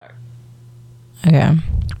Okay.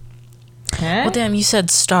 Huh? Well, damn, you said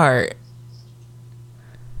start.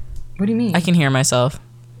 What do you mean? I can hear myself.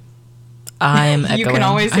 I'm echoing. You can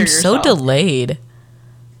always hear I'm so yourself. delayed.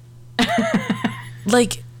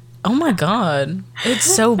 Like, oh my god. It's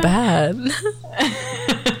so bad.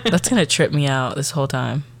 That's gonna trip me out this whole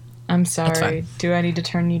time. I'm It's fine. sorry. Do I need to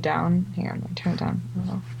turn you down? Hang on, turn it down.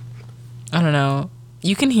 I don't know.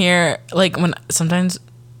 You can hear, like, when sometimes,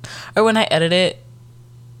 or when I edit it,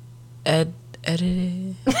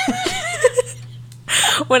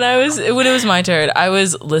 when it was my turn, I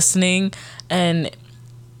was listening and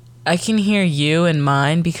I can hear you and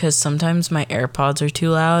mine because sometimes my AirPods are too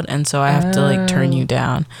loud, and so I have to like turn you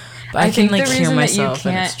down. But I can think like the hear reason that you myself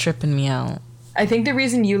and it's can't- tripping me out. I think the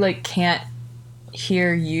reason you like can't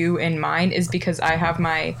hear you and mine is because I have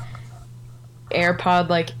my AirPod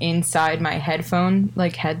like inside my headphone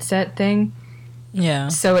like headset thing. Yeah.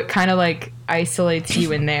 So it kind of like isolates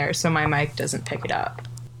you in there, so my mic doesn't pick it up.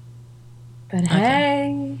 But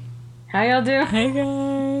hey, how y'all doing? Hey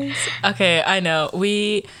guys. Okay, I know.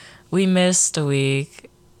 We missed a week.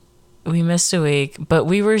 But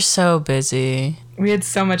we were so busy. We had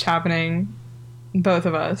so much happening, both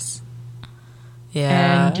of us.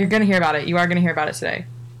 Yeah. And you're going to hear about it. You are going to hear about it today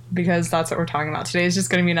because that's what we're talking about. Today is just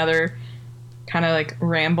going to be another kind of like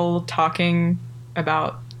ramble talking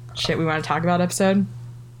about shit we want to talk about episode.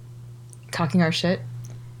 Talking our shit.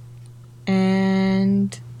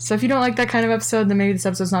 And so if you don't like that kind of episode, then maybe this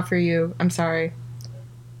episode's not for you. I'm sorry.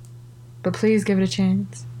 But please give it a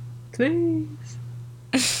chance. Please.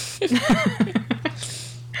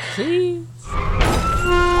 Please.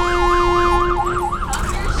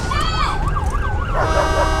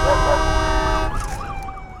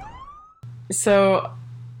 So,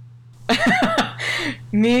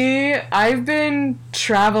 I've been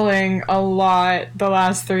traveling a lot the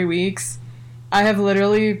last 3 weeks. I have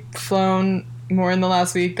literally flown more in the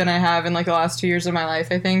last week than I have in like the last 2 years of my life,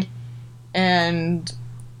 I think. And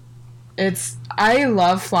I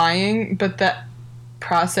love flying, but the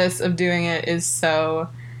process of doing it is so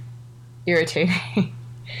irritating.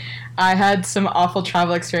 I had some awful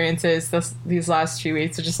travel experiences these last few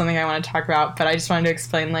weeks, which is something I want to talk about, but I just wanted to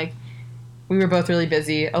explain, like, we were both really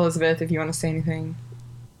busy. Elizabeth, if you want to say anything.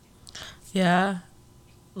 Yeah.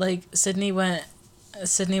 Like Sydney went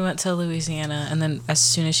to Louisiana, and then as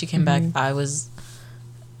soon as she came back, I was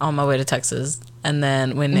on my way to Texas. And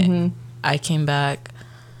then when I came back,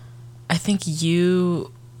 I think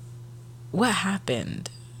what happened?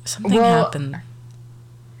 Something happened.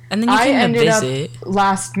 And then you I came to ended visit. up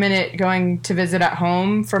last minute going to visit at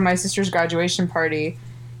home for my sister's graduation party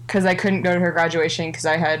because I couldn't go to her graduation because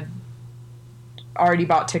I had already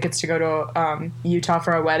bought tickets to go to Utah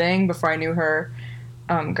for a wedding before I knew her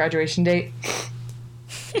graduation date.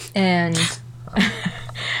 And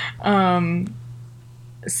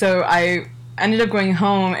so I ended up going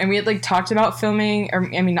home, and we had like talked about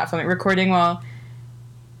recording while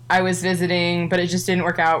I was visiting, but it just didn't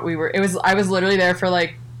work out. I was literally there for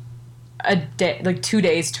like a day, like 2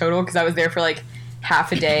 days total, because I was there for like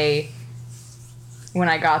half a day when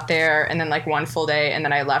I got there, and then like one full day, and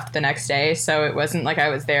then I left the next day. So it wasn't like I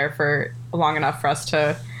was there for long enough for us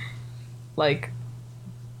to like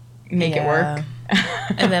make it work.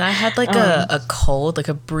 And then I had like a cold, like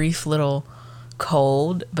a brief little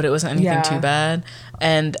cold, but it wasn't anything too bad.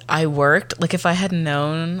 And I worked, like if I had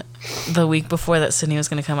known the week before that Sydney was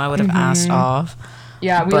going to come, I would have asked off.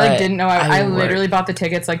 Yeah, we But like didn't know. I worked. literally bought the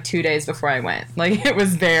tickets like 2 days before I went. Like it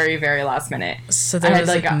was very, very last minute. So there was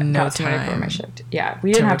like no got some money for my time. shift. Yeah,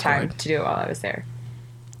 we didn't have time record. to do it while I was there.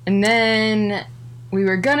 And then we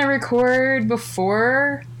were gonna record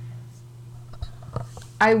before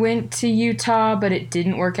I went to Utah, but it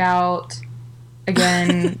didn't work out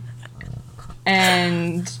again.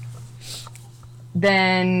 And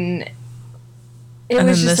then it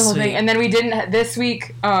was just the whole thing. And then we didn't this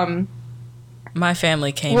week. My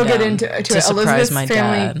family came We'll down get into to it. surprise Elizabeth's my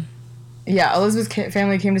family- dad. Yeah, Elizabeth's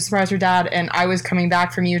family came to surprise her dad, and I was coming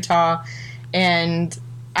back from Utah, and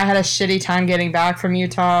I had a shitty time getting back from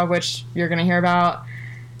Utah, which you're going to hear about.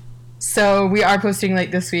 So we are posting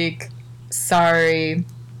late this week. Sorry.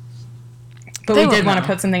 But They we did won't want to know.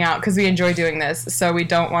 put something out because we enjoy doing this, so we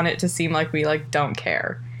don't want it to seem like we like don't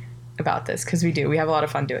care about this, because we do. We have a lot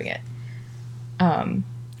of fun doing it.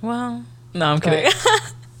 Well, no, I'm kidding.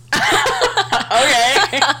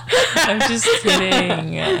 Okay. I'm just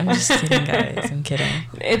kidding. Guys. I'm kidding.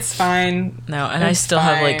 It's fine. No, and I It's still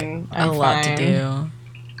have like fine. a I'm lot fine. to do.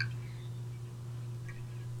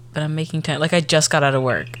 But I'm making time. Like I just got out of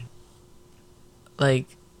work. Like,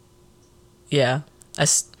 yeah.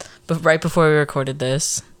 But right before we recorded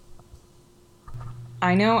this.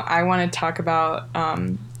 I know I want to talk about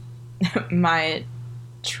my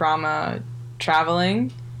trauma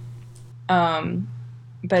traveling.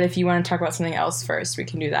 But if you want to talk about something else first, we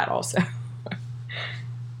can do that also.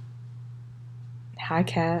 Hi,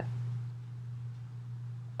 cat.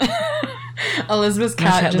 Elizabeth's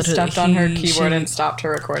cat just stepped on her keyboard and stopped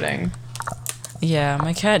her recording. Yeah,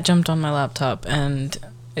 my cat jumped on my laptop and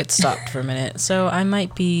it stopped for a minute. So I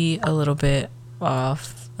might be a little bit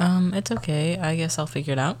off. It's okay. I guess I'll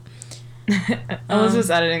figure it out. Elizabeth's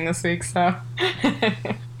editing this week, so.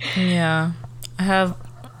 Yeah.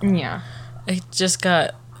 Yeah. I just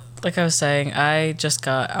got, like I was saying, I just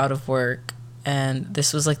got out of work and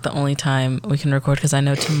this was like the only time we can record because I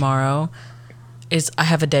know tomorrow I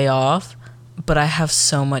have a day off, but I have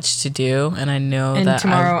so much to do and I know and that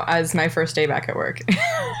tomorrow is my first day back at work.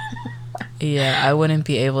 Yeah, I wouldn't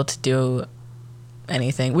be able to do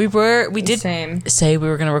anything. We did Same. say we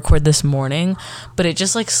were going to record this morning, but it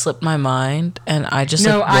just like slipped my mind and I just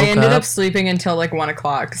I ended up sleeping until like 1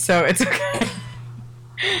 o'clock, so it's okay.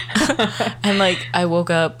 And like I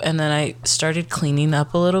woke up and then I started cleaning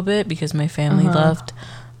up a little bit because my family left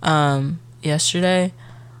yesterday,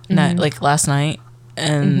 not like last night,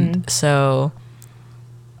 and so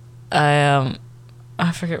I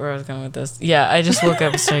forget where I was going with this. Yeah, I just woke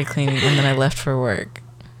up and started cleaning and then I left for work.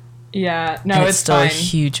 Yeah, no, and it's still fine. A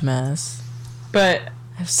huge mess. But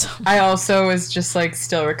I also was just like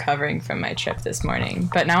still recovering from my trip this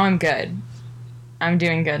morning, but now I'm good. I'm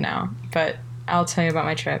doing good now, but I'll tell you about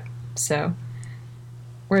my trip. So,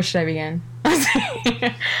 where should I begin?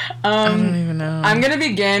 I don't even know. I'm going to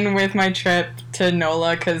begin with my trip to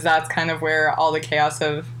NOLA because that's kind of where all the chaos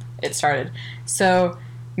of it started. So,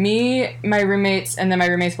 me, my roommates, and then my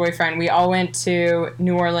roommate's boyfriend, we all went to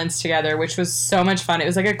New Orleans together, which was so much fun. It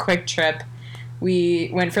was like a quick trip.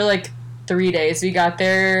 We went for like 3 days. We got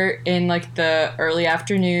there in like the early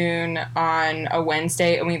afternoon on a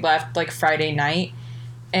Wednesday and we left like Friday night.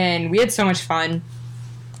 And we had so much fun.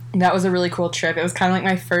 That was a really cool trip. It was kind of like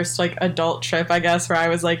my first like adult trip, I guess, where I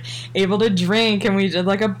was like able to drink and we did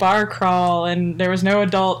like a bar crawl and there was no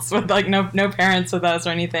adults with like no parents with us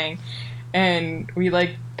or anything. And we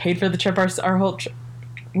like paid for the trip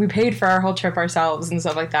we paid for our whole trip ourselves and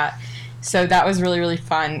stuff like that. So that was really, really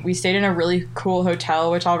fun. We stayed in a really cool hotel,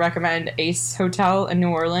 which I'll recommend, Ace Hotel in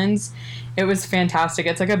New Orleans. It was fantastic.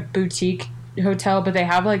 It's like a boutique hotel, but they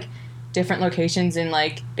have like different locations in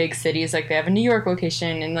like big cities. Like they have a New York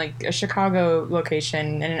location and like a Chicago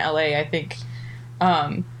location and in LA, I think.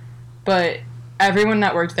 But everyone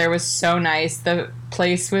that worked there was so nice. The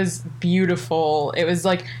place was beautiful. It was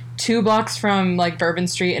like 2 blocks from like Bourbon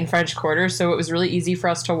Street and French Quarter, so it was really easy for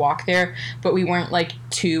us to walk there, but we weren't like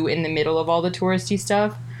too in the middle of all the touristy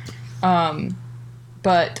stuff.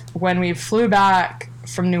 But when we flew back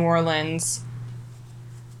from New Orleans,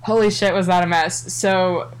 holy shit, was that a mess.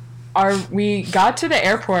 So we got to the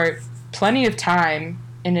airport plenty of time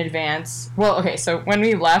in advance. Well, okay, so when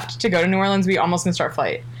we left to go to New Orleans, we almost missed our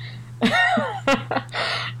flight.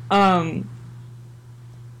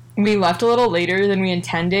 We left a little later than we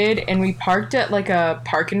intended, and we parked at like a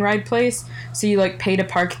park and ride place. So you like pay to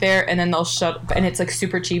park there, and then they'll and it's like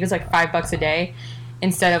super cheap. It's like $5 a day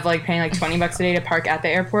instead of like paying like $20 a day to park at the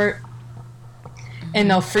airport.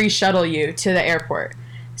 And they'll free shuttle you to the airport.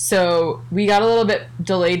 So we got a little bit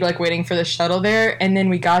delayed, like waiting for the shuttle there, and then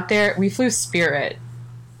we got there. We flew Spirit.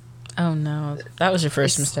 Oh no, that was your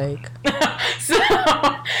first mistake.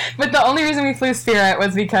 But the only reason we flew Spirit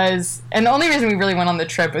was because, and the only reason we really went on the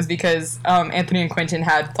trip was because Anthony and Quentin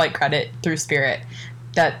had flight credit through Spirit,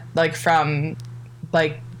 that like from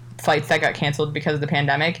like flights that got canceled because of the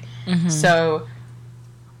pandemic. So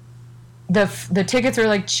the tickets were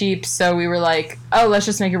like cheap, so we were like, oh, let's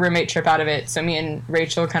just make a roommate trip out of it. So me and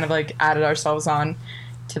Rachel kind of like added ourselves on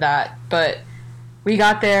to that. But we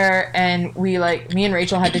got there and me and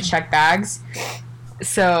Rachel had to check bags.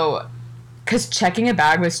 So, because checking a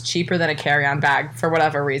bag was cheaper than a carry-on bag for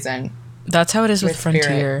whatever reason. That's how it is with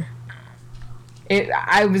Frontier.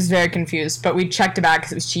 I was very confused, but we checked a bag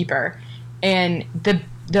because it was cheaper. And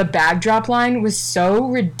the bag drop line was so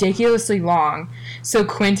ridiculously long. So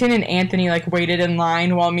Quentin and Anthony like waited in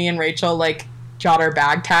line while me and Rachel like got our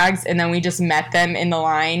bag tags, and then we just met them in the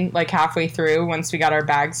line like halfway through once we got our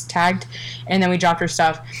bags tagged, and then we dropped our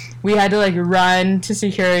stuff. We had to like run to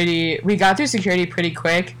security. We got through security pretty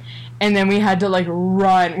quick, and then we had to like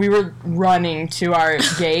run. We were running to our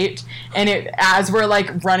gate, and as we're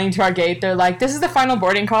like running to our gate, they're like, "This is the final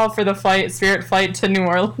boarding call for the Spirit flight to New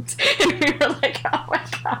Orleans." And we were like, "Oh my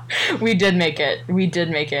god, we did make it! We did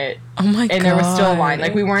make it!" Oh my god! And there was still a line.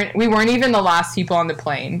 Like we weren't even the last people on the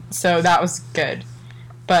plane, so that was good.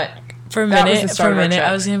 But For a That was the minute, start of our trip.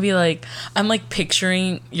 I was gonna be like, I'm like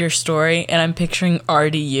picturing your story, and I'm picturing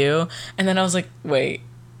RDU, and then I was like, wait,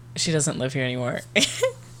 she doesn't live here anymore.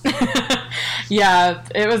 Yeah,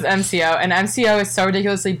 it was MCO, and MCO is so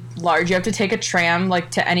ridiculously large. You have to take a tram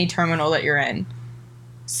like to any terminal that you're in.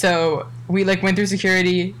 So we like went through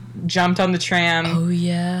security, jumped on the tram. Oh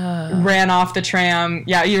yeah. Ran off the tram.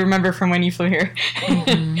 Yeah, you remember from when you flew here.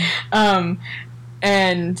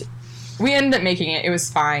 And we ended up making it. It was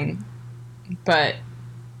fine, but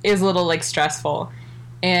it was a little like stressful.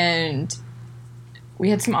 And we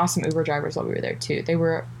had some awesome Uber drivers while we were there too.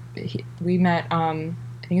 We met. I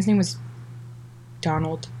think his name was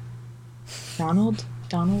Donald. I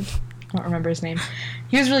don't remember his name.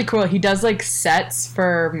 He was really cool. He does like sets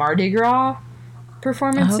for Mardi Gras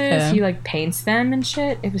performances. Okay. He like paints them and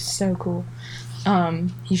shit. It was so cool.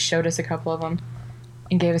 He showed us a couple of them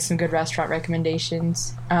and gave us some good restaurant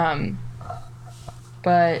recommendations. But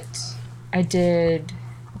I did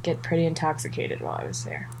get pretty intoxicated while I was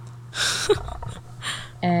there.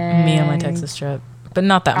 And me on my Texas trip, but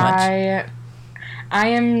not that much. I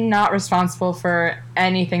am not responsible for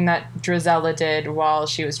anything that Drizella did while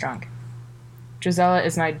she was drunk. Drizella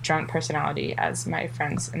is my drunk personality, as my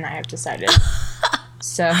friends and I have decided.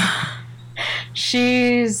 So,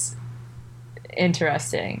 she's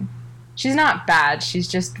interesting. She's not bad. She's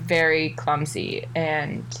just very clumsy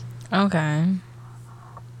and... Okay.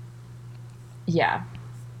 Yeah.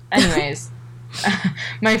 Anyways,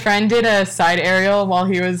 my friend did a side aerial while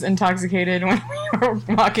he was intoxicated when we were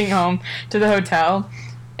walking home to the hotel.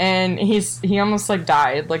 And he almost like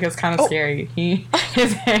died. Like, it was kind of scary.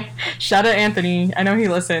 Shout out Anthony. I know he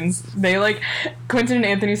listens. They like Quentin and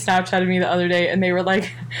Anthony Snapchatted me the other day, and they were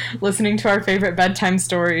like listening to our favorite bedtime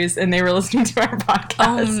stories, and they were listening to our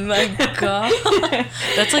podcast. Oh my god,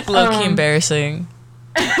 that's like low key embarrassing.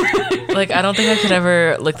 Like, I don't think I could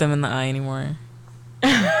ever look them in the eye anymore.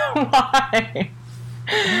 Why?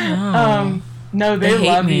 No. No, they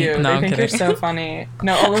love me. you. No, They think I'm you're kidding. so funny.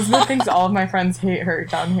 No, Elizabeth thinks all of my friends hate her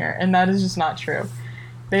down here, and that is just not true.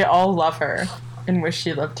 They all love her and wish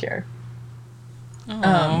she lived here. They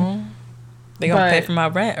gonna pay for my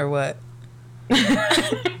rent or what?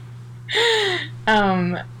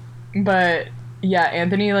 But yeah,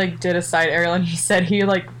 Anthony like did a side aerial, and he said he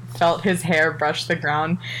like felt his hair brush the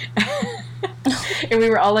ground. And we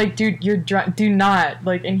were all like, dude, you're drunk, do not,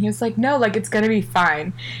 like, and he was like, no, like, it's gonna be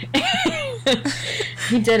fine.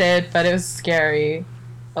 He did it, but it was scary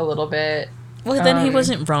a little bit. Well, then he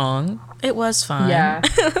wasn't wrong. It was fine. Yeah.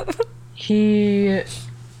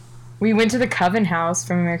 We went to the Coven House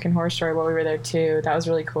from American Horror Story while we were there too. That was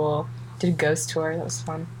really cool. Did a ghost tour. That was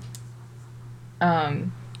fun.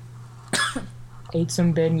 Ate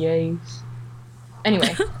some beignets.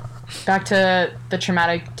 Anyway, back to the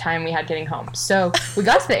traumatic time we had getting home. So we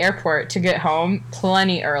got to the airport to get home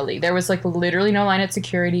plenty early. There was like literally no line at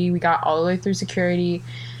security. We got all the way through security.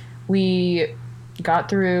 We got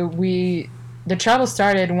through. The travel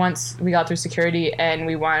started once we got through security, and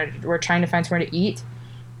we're trying to find somewhere to eat,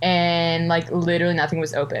 and like literally nothing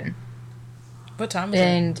was open. What time was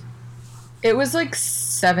And it was like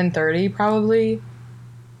 7:30 probably.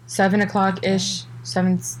 7 o'clock ish,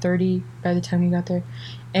 7:30 by the time we got there.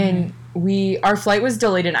 And our flight was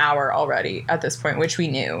delayed an hour already at this point, which we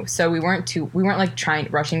knew. So we weren't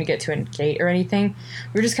like rushing to get to a gate or anything.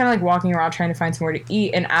 We were just kind of like walking around trying to find somewhere to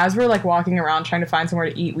eat. And as we're like walking around trying to find somewhere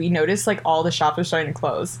to eat, we noticed like all the shops were starting to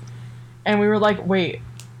close. And we were like, wait,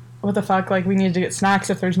 what the fuck? Like, we need to get snacks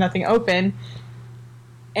if there's nothing open.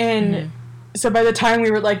 And so by the time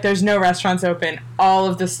we were like, there's no restaurants open, all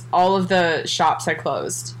of the shops had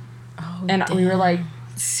closed. Oh, And we were like,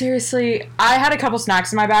 seriously? I had a couple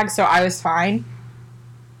snacks in my bag, so I was fine.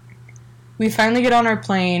 We finally get on our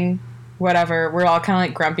plane, whatever. We're all kind of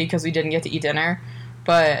like grumpy because we didn't get to eat dinner.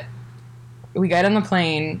 But we get on the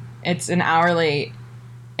plane, it's an hour late,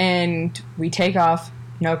 and we take off,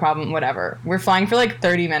 no problem, whatever. We're flying for like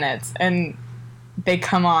 30 minutes, and they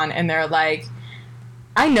come on, and they're like,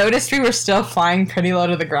 I noticed we were still flying pretty low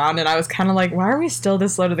to the ground, and I was kind of like, why are we still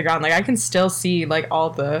this low to the ground? Like, I can still see, like, all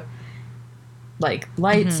the, like,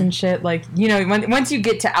 lights and shit. Like, you know, once you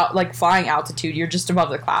get to, flying altitude, you're just above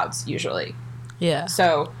the clouds, usually. Yeah.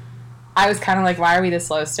 So, I was kind of like, why are we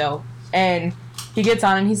this low still? And he gets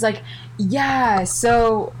on, and he's like, yeah,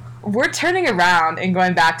 so we're turning around and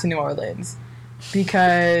going back to New Orleans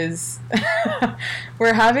because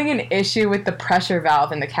we're having an issue with the pressure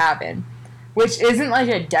valve in the cabin. Which isn't like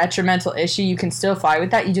a detrimental issue. You can still fly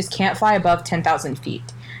with that. You just can't fly above 10,000 feet.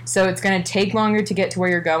 So it's going to take longer to get to where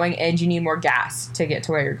you're going, and you need more gas to get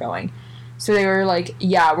to where you're going. So they were like,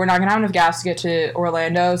 yeah, we're not going to have enough gas to get to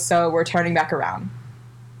Orlando, so we're turning back around.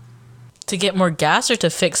 To get more gas or to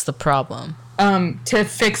fix the problem? To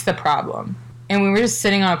fix the problem. And we were just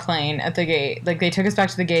sitting on a plane at the gate. Like, they took us back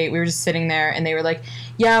to the gate. We were just sitting there, and they were like,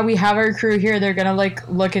 yeah, we have our crew here. They're gonna, like,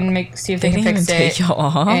 look and see if they can fix it. Take y'all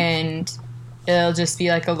off? And it'll just be,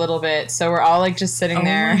 like, a little bit. So we're all, like, just sitting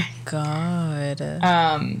there. Oh, my God.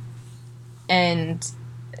 And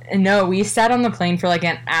no, we sat on the plane for, like,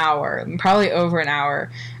 an hour. Probably over an hour.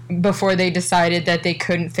 Before they decided that they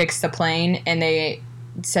couldn't fix the plane, and they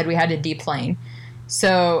said we had to deplane.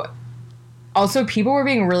 So... Also, people were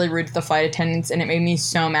being really rude to the flight attendants, and it made me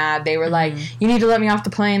so mad. They were like, you need to let me off the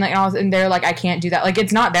plane. Like, and they're like, I can't do that. Like,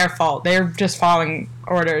 it's not their fault. They're just following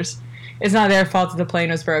orders. It's not their fault that the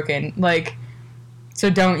plane was broken. Like, so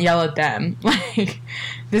don't yell at them. Like,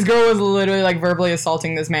 this girl was literally, like, verbally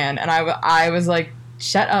assaulting this man, and I was like,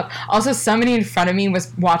 shut up. Also, somebody in front of me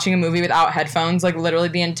was watching a movie without headphones, like, literally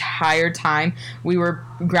the entire time we were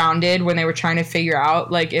grounded when they were trying to figure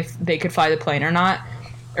out, like, if they could fly the plane or not.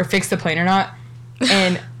 Or fix the plane or not.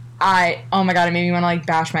 And oh my God, it made me want to, like,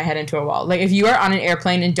 bash my head into a wall. Like, if you are on an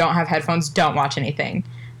airplane and don't have headphones, don't watch anything.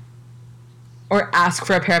 Or ask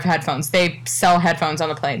for a pair of headphones. They sell headphones on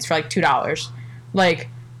the planes for, like, $2. Like,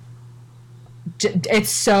 it's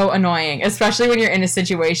so annoying. Especially when you're in a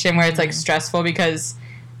situation where it's, like, stressful because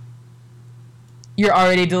you're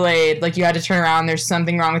already delayed. Like, you had to turn around, there's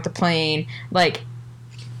something wrong with the plane. Like,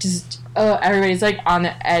 just... Oh, everybody's, like, on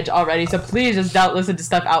the edge already, so please just don't listen to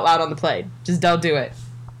stuff out loud on the plane. Just don't do it.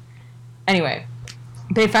 Anyway,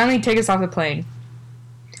 they finally take us off the plane.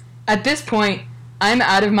 At this point, I'm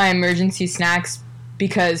out of my emergency snacks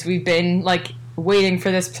because we've been, like, waiting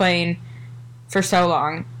for this plane for so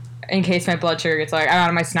long in case my blood sugar gets low. I'm out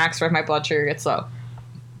of my snacks for if my blood sugar gets low.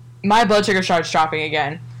 My blood sugar starts dropping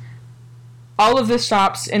again. All of the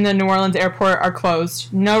shops in the New Orleans airport are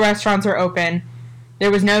closed. No restaurants are open. There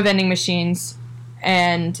was no vending machines,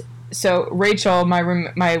 and so Rachel, one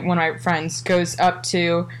of my friends, goes up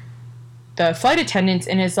to the flight attendants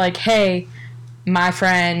and is like, hey, my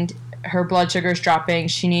friend, her blood sugar's dropping,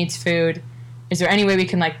 she needs food. Is there any way we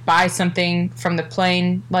can, like, buy something from the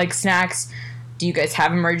plane, like, snacks? Do you guys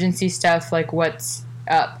have emergency stuff? Like, what's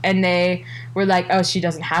up? And they were like, oh, she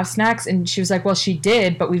doesn't have snacks? And she was like, well, she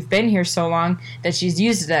did, but we've been here so long that she's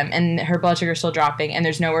used them, and her blood sugar's still dropping, and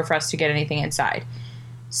there's nowhere for us to get anything inside.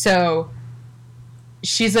 So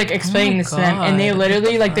she's, like, explaining this to them, and they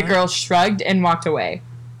literally, like, the girl shrugged and walked away.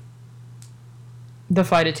 The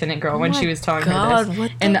flight attendant girl, when she was telling her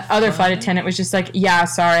this. And the other flight attendant was just like, yeah,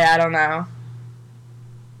 sorry, I don't know.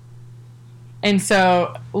 And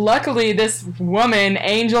so, luckily, this woman,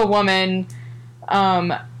 angel woman,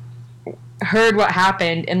 heard what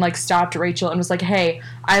happened and, like, stopped Rachel and was like, hey,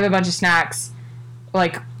 I have a bunch of snacks.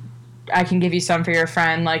 Like, I can give you some for your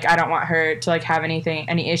friend. Like, I don't want her to, like, have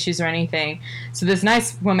any issues or anything. So this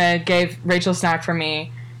nice woman gave Rachel a snack for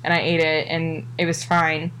me, and I ate it, and it was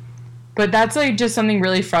fine. But that's, like, just something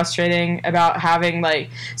really frustrating about having, like...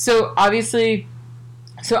 So, obviously...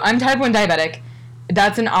 So, I'm type 1 diabetic.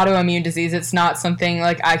 That's an autoimmune disease. It's not something,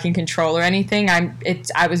 like, I can control or anything.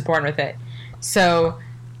 I was born with it. So,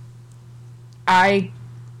 I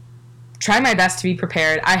try my best to be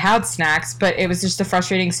prepared. I had snacks, but it was just a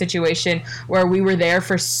frustrating situation where we were there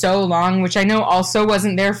for so long, which I know also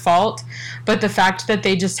wasn't their fault, but the fact that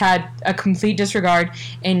they just had a complete disregard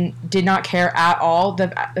and did not care at all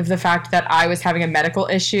of the fact that I was having a medical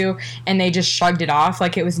issue, and they just shrugged it off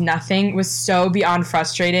like it was nothing, was so beyond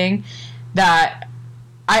frustrating that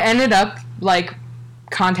I ended up, like,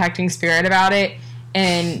 contacting Spirit about it,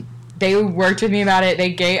 and they worked with me about it.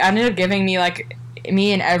 They ended up giving me, like,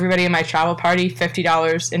 me and everybody in my travel party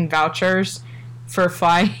 $50 in vouchers for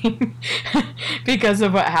flying because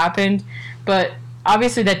of what happened. But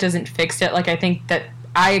obviously that doesn't fix it. Like, I think that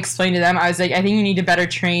I explained to them, I was like, I think you need to better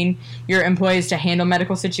train your employees to handle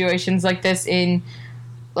medical situations like this in,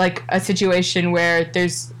 like, a situation where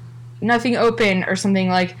there's nothing open or something.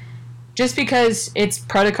 Like, just because it's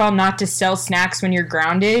protocol not to sell snacks when you're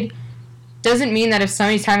grounded doesn't mean that if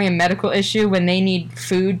somebody's having a medical issue when they need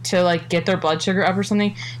food to, like, get their blood sugar up or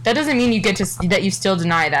something, that doesn't mean that you still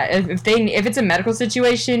deny that. If it's a medical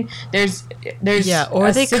situation, there's or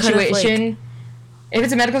a they situation. Like, if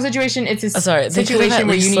it's a medical situation, it's a situation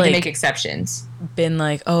where you need to make exceptions. Been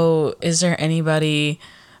like, oh, is there anybody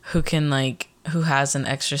who can, like, who has an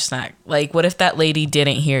extra snack? Like, what if that lady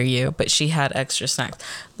didn't hear you, but she had extra snacks?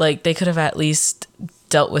 Like, they could have at least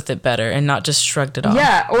dealt with it better and not just shrugged it off.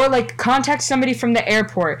 Yeah, or, like, contact somebody from the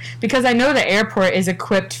airport, because I know the airport is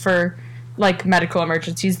equipped for, like, medical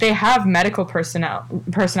emergencies. They have medical personnel,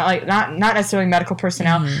 like, not necessarily medical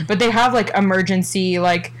personnel, but they have, like, emergency,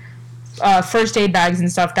 like, first aid bags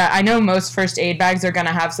and stuff that I know most first aid bags are going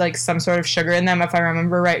to have like some sort of sugar in them, if I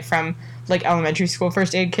remember right from like elementary school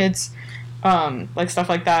first aid kits, like stuff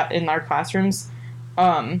like that in our classrooms.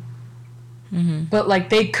 But like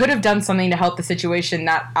they could have done something to help the situation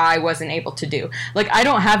that I wasn't able to do. Like I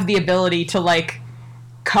don't have the ability to like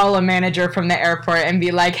call a manager from the airport and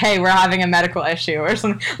be like, hey, we're having a medical issue or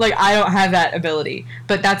something. Like I don't have that ability,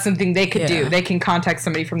 but that's something they could do. They can contact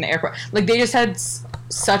somebody from the airport. Like they just had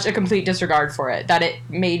such a complete disregard for it that it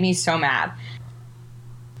made me so mad.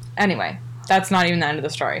 Anyway, that's not even the end of the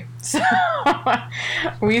story. So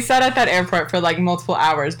we sat at that airport for like multiple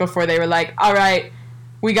hours before they were like, all right,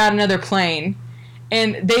 we got another plane.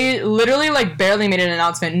 And they literally like barely made an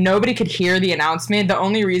announcement. Nobody could hear the announcement. The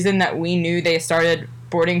only reason that we knew they started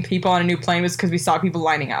boarding people on a new plane was because we saw people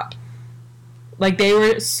lining up. Like they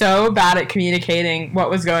were so bad at communicating what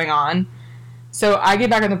was going on. So I get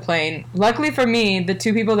back on the plane. Luckily for me, the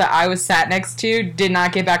two people that I was sat next to did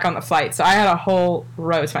not get back on the flight. So I had a whole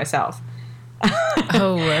row to myself.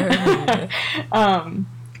 Oh, word.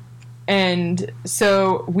 And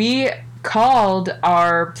so we called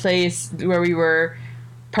our place where we were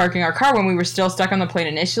parking our car when we were still stuck on the plane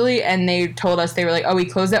initially, and they told us, they were like, oh, we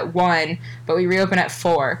closed at 1, but we reopen at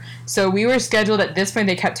 4. So we were scheduled at this point.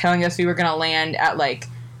 They kept telling us we were going to land at like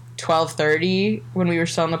 12:30 when we were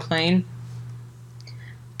still on the plane.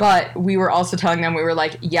 But we were also telling them, we were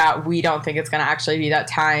like, yeah, we don't think it's going to actually be that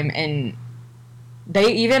time. And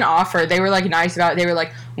they even offered, they were like nice about it. They were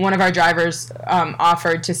like, one of our drivers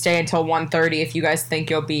offered to stay until 1:30 if you guys think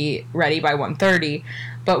you'll be ready by 1:30.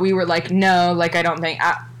 But we were like, no, like I don't think.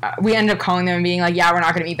 We ended up calling them and being like, yeah, we're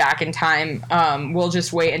not going to be back in time. We'll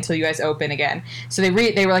just wait until you guys open again. So they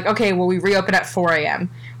were like, okay, well, we reopen at 4 a.m.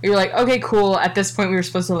 We were like, okay, cool. At this point, we were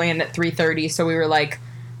supposed to land at 3:30. So we were like,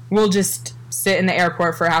 we'll just sit in the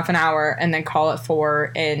airport for half an hour and then call at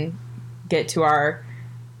 4 and get to our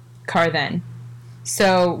car then.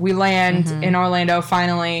 So we land in Orlando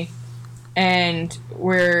finally, and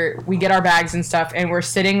we get our bags and stuff, and we're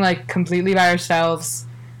sitting like completely by ourselves.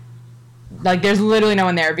 Like there's literally no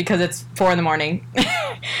one there because it's 4 a.m.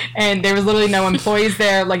 and there was literally no employees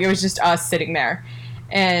there. Like it was just us sitting there.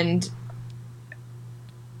 And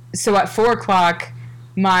so at 4 o'clock,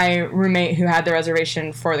 my roommate who had the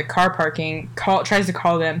reservation for the car parking tries to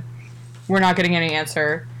call them. We're not getting any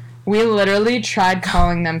answer. We literally tried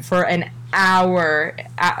calling them for an hour,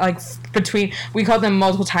 we called them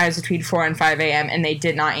multiple times between 4 and 5 a.m. and they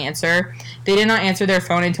did not answer. They did not answer their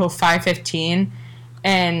phone until 5:15,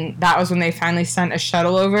 and that was when they finally sent a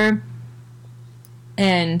shuttle over.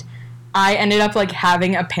 And I ended up like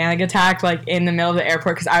having a panic attack like in the middle of the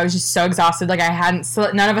airport because I was just so exhausted. Like I hadn't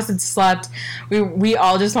slept. None of us had slept. We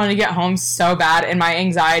all just wanted to get home so bad, and my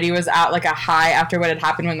anxiety was at like a high after what had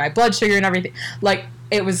happened with my blood sugar and everything. Like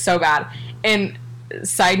it was so bad. And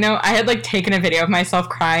side note, I had like taken a video of myself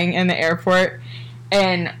crying in the airport,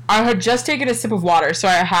 and I had just taken a sip of water, so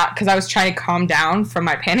because I was trying to calm down from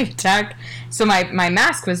my panic attack, so my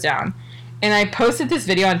mask was down. And I posted this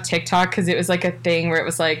video on TikTok because it was like a thing where it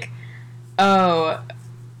was like, oh,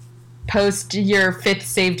 post your 5th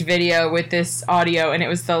saved video with this audio, and it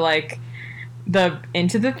was the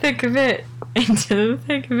Into the Thick of It,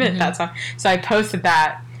 that song. So I posted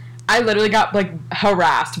that. I literally got like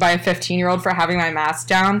harassed by a 15-year-old for having my mask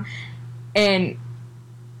down, and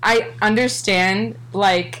I understand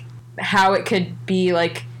like how it could be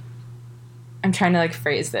like, I'm trying to like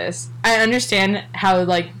phrase this. I understand how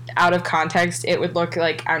like out of context it would look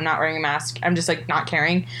like I'm not wearing a mask. I'm just like not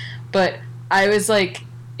caring. But I was like,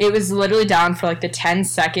 it was literally down for like the 10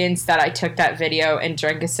 seconds that I took that video and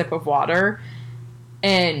drank a sip of water,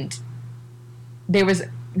 and there was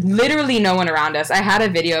literally no one around us. I had a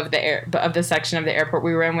video of the section of the airport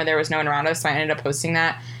we were in where there was no one around us, so I ended up posting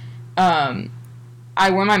that. I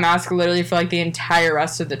wore my mask literally for like the entire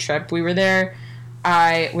rest of the trip we were there.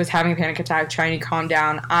 I was having a panic attack, trying to calm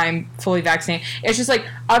down. I'm fully vaccinated. It's just like,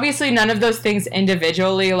 obviously none of those things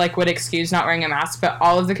individually like would excuse not wearing a mask, but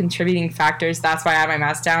all of the contributing factors, that's why I had my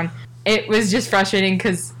mask down. It was just frustrating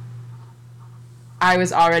because I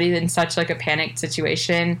was already in such like a panicked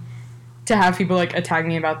situation to have people like attack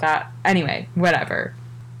me about that. Anyway, whatever.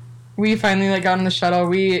 We finally like got on the shuttle.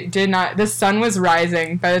 The sun was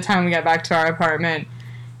rising by the time we got back to our apartment.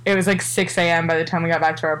 It was like 6 a.m. by the time we got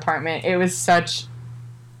back to our apartment. It was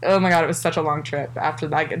oh my god, it was such a long trip after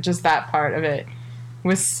like just that part of it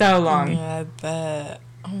was so long. Yeah, I bet.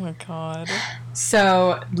 Oh my god.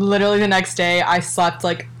 So literally the next day I slept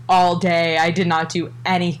like all day. I did not do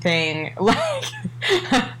anything. Like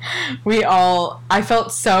I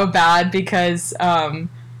felt so bad because I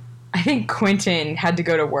think Quentin had to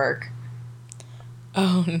go to work.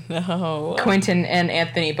 Oh, no. Quentin and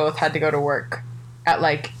Anthony both had to go to work at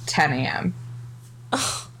like 10 a.m.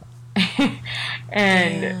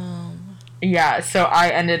 And yeah, so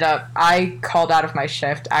I called out of my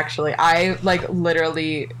shift, actually. I like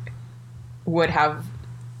literally would have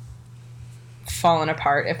fallen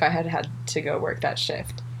apart if I had had to go work that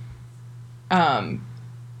shift. But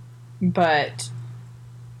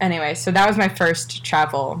anyway, so that was my first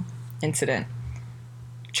travel incident.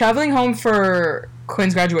 Traveling home for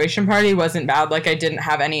Quinn's graduation party wasn't bad. Like, I didn't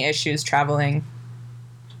have any issues traveling.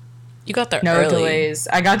 You got there no early. No delays.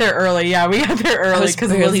 I got there early. Yeah, we got there early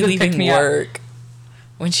because Elizabeth picked me work up.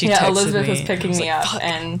 When she texted Elizabeth me, was picking me up, fuck.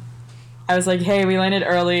 and I was like, "Hey, we landed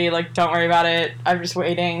early. Like, don't worry about it. I'm just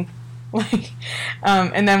waiting." Like,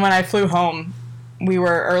 and then when I flew home, we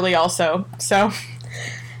were early also. So,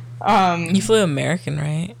 you flew American,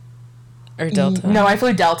 right? Or Delta? No, I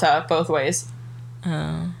flew Delta both ways.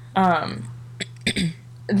 Oh.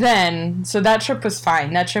 Then, so that trip was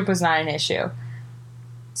fine. That trip was not an issue.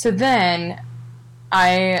 So then,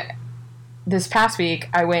 this past week,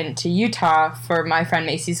 I went to Utah for my friend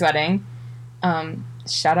Macy's wedding.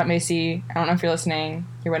 Shout out Macy. I don't know if you're listening.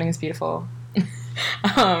 Your wedding is beautiful.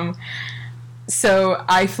 So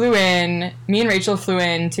I flew in, me and Rachel flew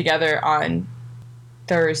in together on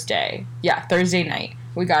Thursday. Yeah, Thursday night.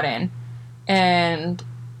 We got in. And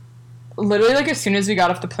literally, like, as soon as we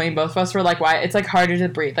got off the plane, both of us were like, why? It's, like, harder to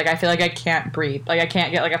breathe. Like, I feel like I can't breathe. Like, I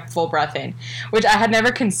can't get, like, a full breath in. Which I had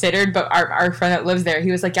never considered, but our friend that lives there,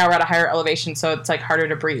 he was like, yeah, we're at a higher elevation, so it's, like, harder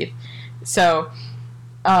to breathe. So,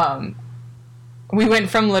 we went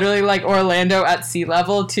from literally, like, Orlando at sea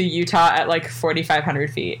level to Utah at, like,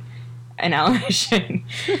 4,500 feet in elevation.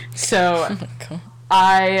 So, Oh my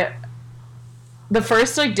God. The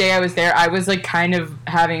first, like, day I was there, I was, like, kind of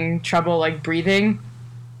having trouble, like, breathing.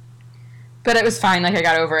 But it was fine. Like, I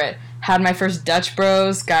got over it. Had my first Dutch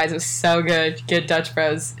Bros. Guys, it was so good. Get Dutch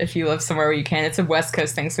Bros if you live somewhere where you can. It's a West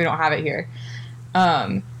Coast thing, so we don't have it here.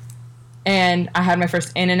 And I had my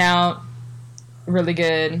first In-N-Out. Really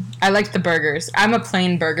good. I liked the burgers. I'm a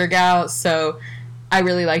plain burger gal, so I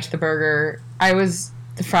really liked the burger.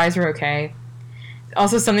 The fries were okay.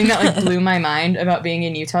 Also, something that, like, blew my mind about being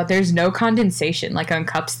in Utah, there's no condensation, like, on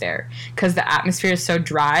cups there, because the atmosphere is so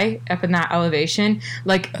dry up in that elevation.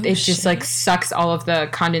 Like, it just, like, sucks all of the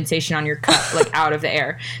condensation on your cup, like, out of the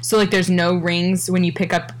air. So, like, there's no rings when you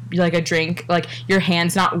pick up, like, a drink. Like, your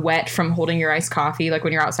hand's not wet from holding your iced coffee, like,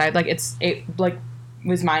 when you're outside. Like, it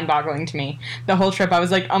was mind-boggling to me. The whole trip, I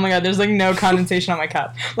was like, oh my God, there's, like, no condensation on my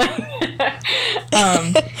cup. Like,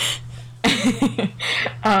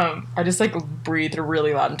 I just, like, breathed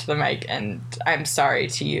really loud into the mic, and I'm sorry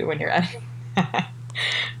to you when you're editing.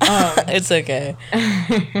 It's okay.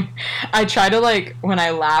 I try to, like, when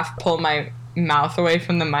I laugh, pull my mouth away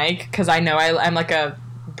from the mic, because I know I'm, like, a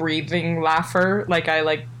breathing laugher. Like, I,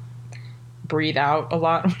 like, breathe out a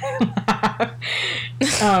lot when I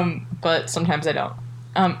laugh. But sometimes I don't.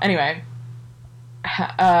 Anyway,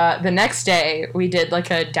 the next day, we did, like,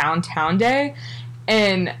 a downtown day,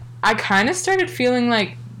 and I kind of started feeling,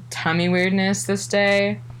 like, tummy weirdness this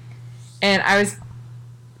day, and I was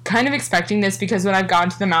kind of expecting this because when I've gone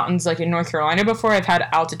to the mountains, like, in North Carolina before, I've had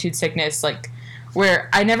altitude sickness, like, where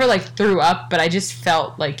I never, like, threw up, but I just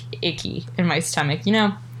felt, like, icky in my stomach, you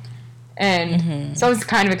know? And so I was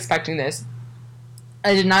kind of expecting this.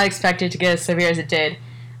 I did not expect it to get as severe as it did.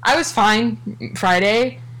 I was fine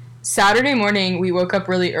Friday. Saturday morning, we woke up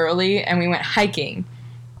really early, and we went hiking,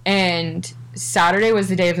 and Saturday was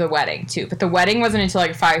the day of the wedding, too. But the wedding wasn't until,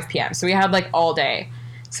 like, 5 p.m., so we had, like, all day.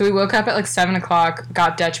 So we woke up at, like, 7 o'clock,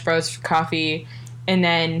 got Dutch Bros coffee, and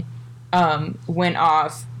then went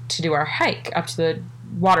off to do our hike up to the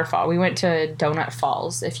waterfall. We went to Donut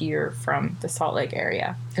Falls, if you're from the Salt Lake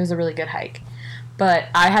area. It was a really good hike. But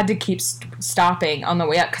I had to keep stopping on the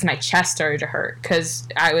way up because my chest started to hurt because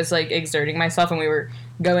I was, like, exerting myself, and we were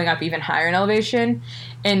going up even higher in elevation.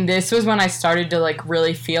 And this was when I started to, like,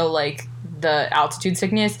 really feel, like, the altitude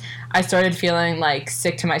sickness. I started feeling, like,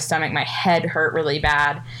 sick to my stomach. My head hurt really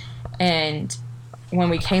bad. And when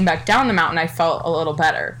we came back down the mountain, I felt a little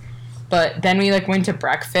better. But then we, like, went to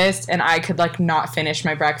breakfast, and I could, like, not finish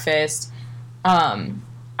my breakfast.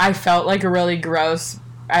 I felt, like, really gross.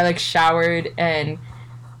 I, like, showered, and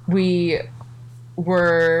we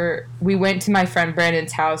went to my friend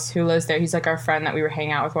Brandon's house, who lives there. He's, like, our friend that we were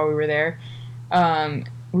hanging out with while we were there.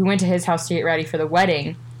 We went to his house to get ready for the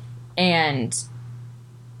wedding, and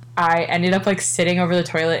I ended up, like, sitting over the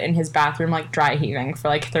toilet in his bathroom, like, dry heaving for,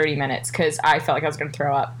 like, 30 minutes because I felt like I was going to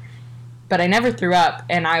throw up. But I never threw up,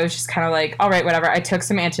 and I was just kind of like, all right, whatever. I took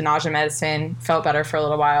some anti-nausea medicine, felt better for a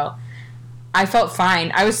little while. I felt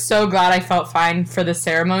fine. I was so glad I felt fine for the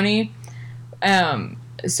ceremony.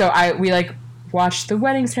 So we like watched the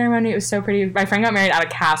wedding ceremony. It was so pretty. My friend got married at a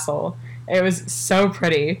castle. It was so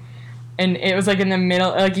pretty. And it was like in the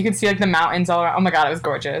middle, like you could see like the mountains all around. Oh my God, it was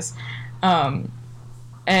gorgeous.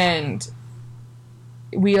 And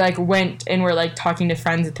we like went and were like talking to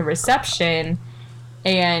friends at the reception,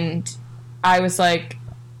 and I was like,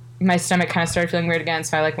 my stomach kind of started feeling weird again,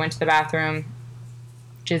 so I like went to the bathroom,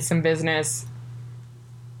 did some business,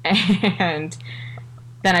 and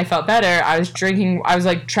then I felt better. I was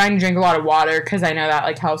like trying to drink a lot of water because I know that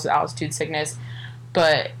like helps with altitude sickness,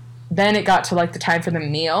 but then it got to like the time for the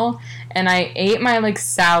meal, and I ate my like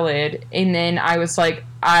salad, and then I was like,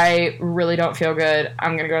 I really don't feel good.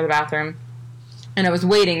 I'm gonna go to the bathroom. And I was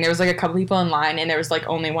waiting. There was like a couple people in line, and there was like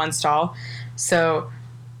only one stall. So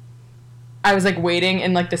I was like waiting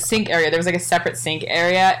in like the sink area. There was like a separate sink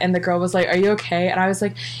area, and the girl was like, "Are you okay?" And I was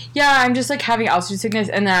like, "Yeah, I'm just like having altitude sickness."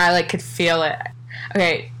 And then I like could feel it.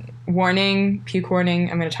 Okay, warning, puke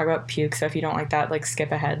warning. I'm gonna talk about puke, so if you don't like that, like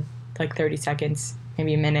skip ahead like 30 seconds,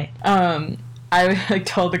 maybe a minute. I like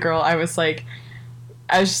told the girl, I was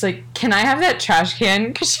just like, "Can I have that trash can?"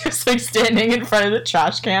 Because she was like standing in front of the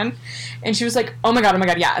trash can. And she was like, oh my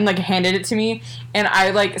god, yeah. And like handed it to me. And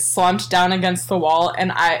I like slumped down against the wall.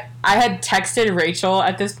 And I had texted Rachel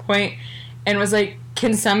at this point and was like,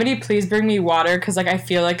 can somebody please bring me water? Because like I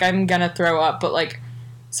feel like I'm going to throw up. But like,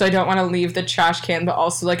 so I don't want to leave the trash can. But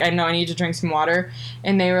also like I know I need to drink some water.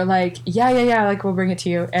 And they were like, yeah. Like we'll bring it to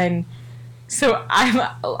you. And so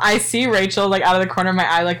I see Rachel, like, out of the corner of my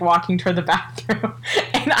eye, like, walking toward the bathroom,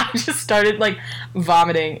 and I just started, like,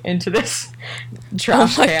 vomiting into this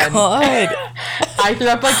trash can. Oh, my God. I threw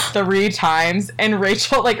up, like, 3 times, and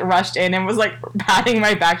Rachel, like, rushed in and was, like, patting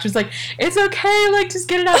my back. She was like, it's okay, like, just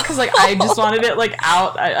get it out, because, like, I just wanted it, like,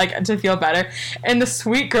 out, like, to feel better. And the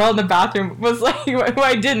sweet girl in the bathroom was, like, who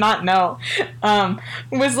I did not know,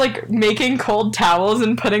 was, like, making cold towels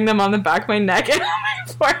and putting them on the back of my neck and on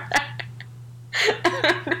my forehead.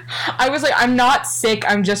 I was like, I'm not sick,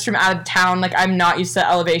 I'm just from out of town, like, I'm not used to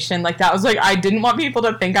elevation, like, that was, like, I didn't want people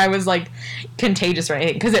to think I was, like, contagious or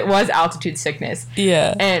anything, because it was altitude sickness.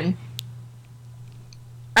 Yeah. And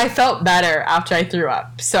I felt better after I threw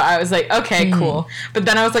up, so I was like, okay, cool. But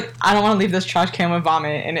then I was like, I don't want to leave this trash can with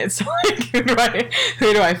vomit, and it's like, who do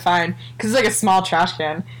I find? Because it's, like, a small trash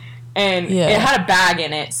can, and it had a bag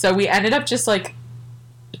in it, so we ended up just, like,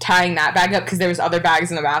 tying that bag up because there was other bags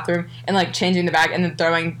in the bathroom, and like changing the bag and then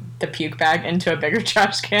throwing the puke bag into a bigger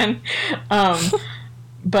trash can.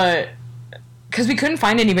 But because we couldn't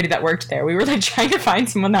find anybody that worked there, we were like trying to find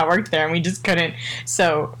someone that worked there and we just couldn't,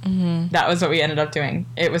 so that was what we ended up doing.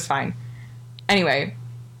 It was fine. Anyway,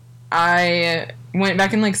 I went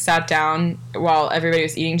back and like sat down while everybody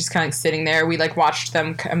was eating, just kind of like sitting there. We like watched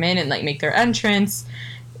them come in and like make their entrance.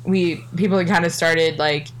 People had kind of started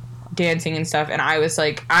like dancing and stuff, and I was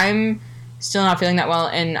like, I'm still not feeling that well,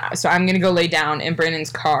 and so I'm gonna go lay down in Brandon's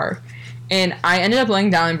car. And I ended up laying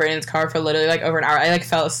down in Brandon's car for literally like over an hour. I like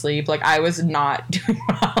fell asleep, like I was not doing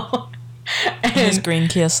well. And his green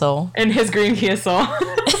Kia Soul.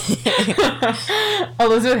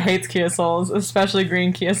 Elizabeth hates Kia Souls, especially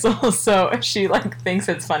green Kia Souls, so she like thinks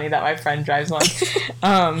it's funny that my friend drives one.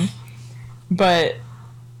 But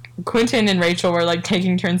Quentin and Rachel were, like,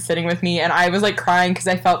 taking turns sitting with me, and I was, like, crying because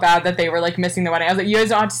I felt bad that they were, like, missing the wedding. I was like, you guys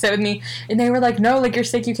don't have to sit with me. And they were like, no, like, you're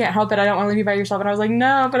sick, you can't help it. I don't want to leave you by yourself. And I was like,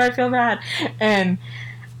 no, but I feel bad. And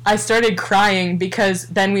I started crying because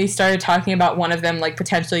then we started talking about one of them, like,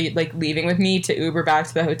 potentially, like, leaving with me to Uber back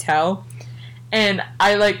to the hotel. And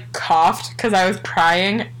I, like, coughed because I was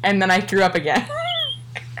crying, and then I threw up again.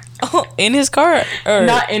 Oh, in his car? Or?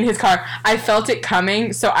 Not in his car. I felt it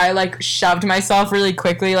coming, so I, like, shoved myself really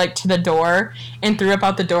quickly, like, to the door and threw up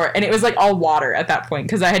out the door. And it was, like, all water at that point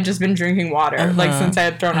because I had just been drinking water, like, since I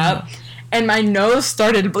had thrown up. And my nose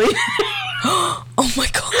started bleeding. Oh, my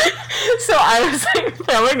God. So I was, like,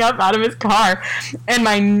 throwing up out of his car. And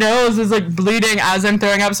my nose was, like, bleeding as I'm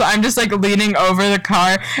throwing up. So I'm just, like, leaning over the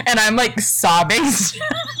car. And I'm, like, sobbing.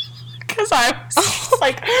 Because I was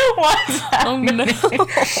like, what's happening? Oh,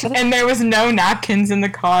 no. And there was no napkins in the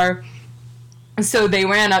car. So they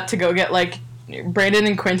ran up to go get, like, Brandon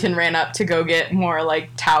and Quentin ran up to go get more, like,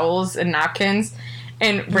 towels and napkins.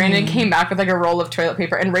 And Brandon came back with, like, a roll of toilet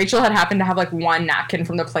paper. And Rachel had happened to have, like, one napkin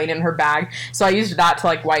from the plane in her bag. So I used that to,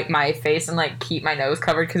 like, wipe my face and, like, keep my nose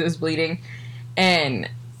covered because it was bleeding. And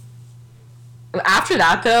after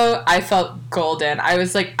that, though, I felt golden. I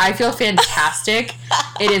was like, I feel fantastic.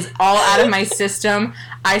 It is all out of my system.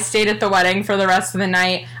 I stayed at the wedding for the rest of the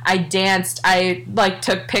night. I danced. I, like,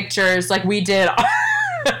 took pictures. Like, we did.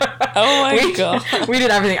 Oh my God. We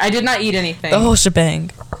did everything. I did not eat anything. The whole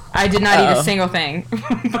shebang. I did not eat a single thing.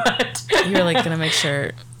 But you were like gonna make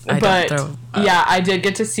sure I but don't throw up. yeah, I did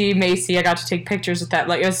get to see Macy. I got to take pictures with that.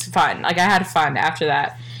 Like, it was fun. Like, I had fun after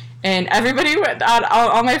that. And everybody,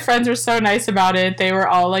 all my friends were so nice about it. They were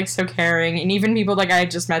all, like, so caring. And even people, like, I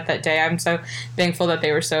had just met that day, I'm so thankful that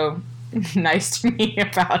they were so nice to me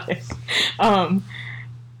about it.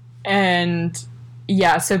 And,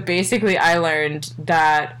 yeah, so basically I learned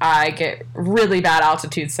that I get really bad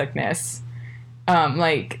altitude sickness,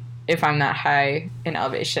 like, if I'm that high in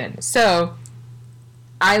elevation. So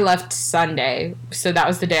I left Sunday, so that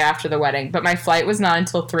was the day after the wedding. But my flight was not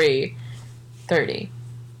until 3:30.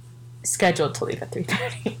 Scheduled to leave at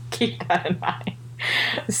 3:30. Keep that in mind.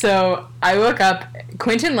 So I woke up.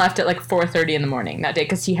 Quentin left at like 4:30 in the morning that day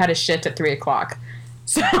because he had a shift at 3 o'clock.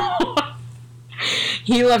 So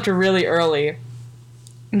he left really early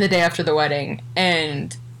the day after the wedding,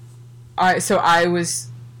 and I was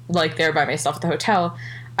like there by myself at the hotel.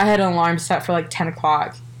 I had an alarm set for like 10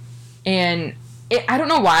 o'clock, and I don't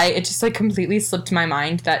know why it just like completely slipped my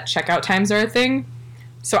mind that checkout times are a thing.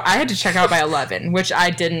 So I had to check out by 11, which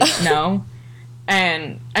I didn't know.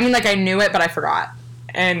 And, I mean, like, I knew it, but I forgot.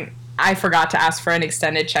 And I forgot to ask for an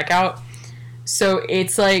extended checkout. So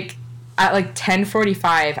it's, like, at, like,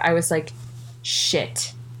 10:45, I was like,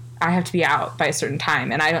 shit, I have to be out by a certain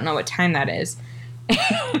time. And I don't know what time that is.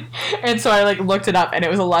 And so I, like, looked it up, and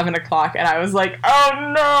it was 11 o'clock. And I was like,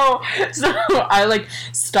 oh, no. So I, like,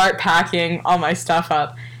 start packing all my stuff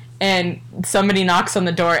up. And somebody knocks on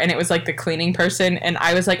the door, and it was, like, the cleaning person. And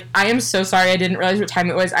I was like, I am so sorry. I didn't realize what time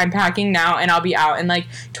it was. I'm packing now, and I'll be out in, like,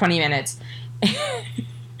 20 minutes.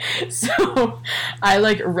 So I,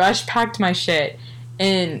 like, rush-packed my shit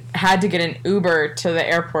and had to get an Uber to the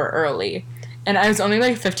airport early. And I was only,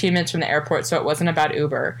 like, 15 minutes from the airport, so it wasn't a bad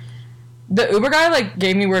Uber. The Uber guy, like,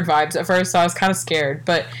 gave me weird vibes at first, so I was kind of scared.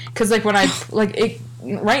 But, because, like, when I, like,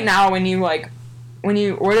 right now, when you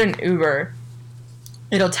order an Uber,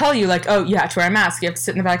 it'll tell you, like, oh, you have to wear a mask, you have to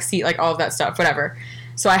sit in the back seat, like, all of that stuff, whatever.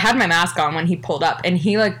 So I had my mask on when he pulled up, and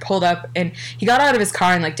he, like, pulled up, and he got out of his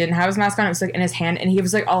car and, like, didn't have his mask on. It was, like, in his hand, and he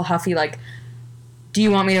was, like, all huffy, like, do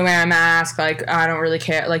you want me to wear a mask? Like, I don't really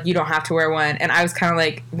care. Like, you don't have to wear one. And I was kind of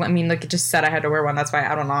like, I mean, like, it just said I had to wear one. That's why I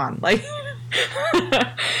had one on. Like,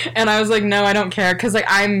 and I was like, no, I don't care. Because, like,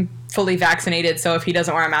 I'm fully vaccinated, so if he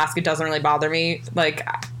doesn't wear a mask, it doesn't really bother me. Like,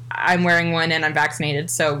 I'm wearing one, and I'm vaccinated,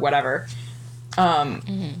 so whatever.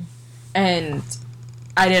 And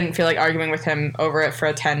I didn't feel like arguing with him over it for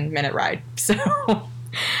a 10-minute ride. So,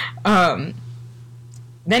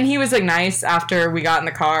 then he was, like, nice after we got in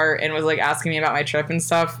the car and was, like, asking me about my trip and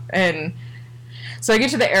stuff. And so I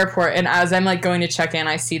get to the airport, and as I'm, like, going to check in,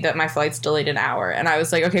 I see that my flight's delayed an hour. And I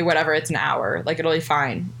was like, okay, whatever, it's an hour. Like, it'll be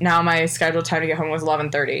fine. Now my scheduled time to get home was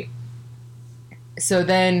 11:30. So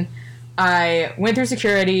then I went through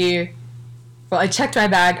security. Well, I checked my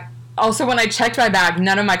bag. Also, when I checked my bag,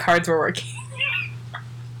 none of my cards were working.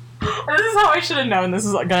 This is how I should have known this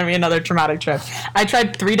is going to be another traumatic trip. I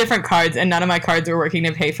tried 3 different cards, and none of my cards were working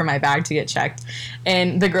to pay for my bag to get checked.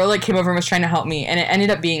 And the girl, like, came over and was trying to help me, and it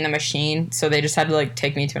ended up being the machine, so they just had to, like,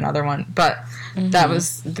 take me to another one. But that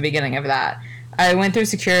was the beginning of that. I went through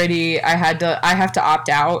security. I have to opt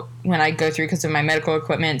out when I go through because of my medical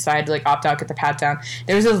equipment, so I had to, like, opt out, get the pat down.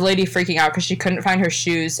 There was this lady freaking out because she couldn't find her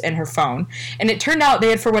shoes and her phone. And it turned out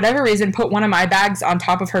they had, for whatever reason, put one of my bags on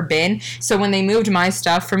top of her bin, so when they moved my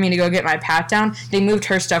stuff for me to go get my pat down, they moved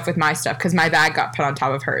her stuff with my stuff because my bag got put on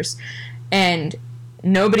top of hers. And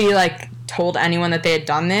nobody, like, told anyone that they had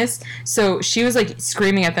done this, so she was, like,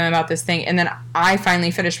 screaming at them about this thing, and then I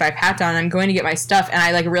finally finished my pat down, and I'm going to get my stuff, and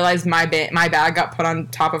I, like, realized my bag got put on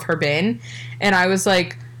top of her bin, and I was,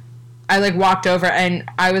 like, I, like, walked over, and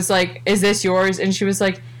I was, like, is this yours? And she was,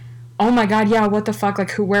 like, oh my god, yeah, what the fuck,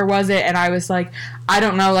 like, where was it? And I was, like, I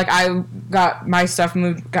don't know, like, I got my stuff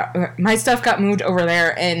my stuff got moved over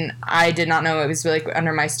there, and I did not know it was, like,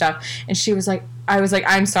 under my stuff, and she was, like, I was like,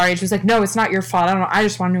 I'm sorry. And she was like, no, it's not your fault. I don't know. I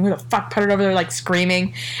just want to know who the fuck put it over there, like,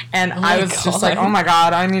 screaming. And I was just like, oh my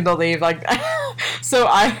god, I need to leave. Like, so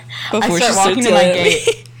I start walking to my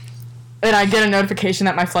gate, and I get a notification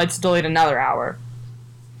that my flight's delayed another hour.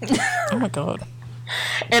 Oh my god.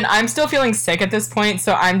 And I'm still feeling sick at this point,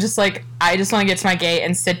 so I'm just like, I just want to get to my gate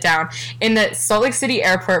and sit down. In the Salt Lake City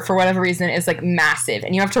airport, for whatever reason, is, like, massive,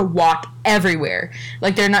 and you have to walk everywhere.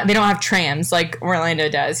 Like, they don't have trams like Orlando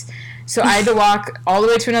does. So I had to walk all the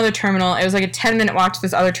way to another terminal. It was like a 10-minute walk to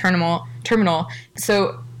this other terminal.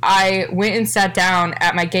 So I went and sat down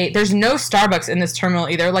at my gate. There's no Starbucks in this terminal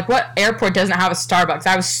either. Like, what airport doesn't have a Starbucks?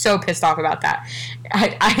 I was so pissed off about that.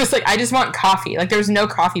 I was like, I just want coffee. Like, there was no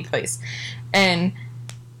coffee place. And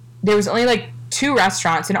there was only like 2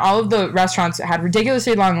 restaurants, and all of the restaurants had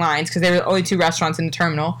ridiculously long lines because there were only 2 restaurants in the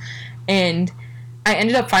terminal. And I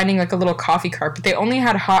ended up finding like a little coffee cart, but they only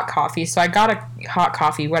had hot coffee, so I got a hot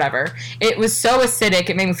coffee, whatever. It was so acidic,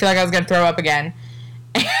 it made me feel like I was going to throw up again.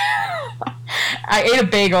 I ate a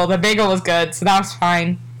bagel. The bagel was good, so that was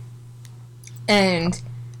fine. And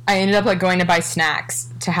I ended up like going to buy snacks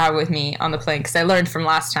to have with me on the plane because I learned from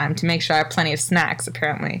last time to make sure I have plenty of snacks,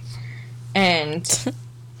 apparently. And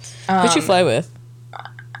who'd you fly with?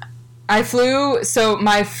 I flew, so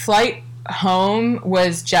my flight home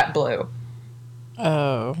was JetBlue.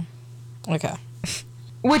 Oh, okay.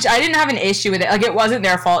 Which I didn't have an issue with it. Like, it wasn't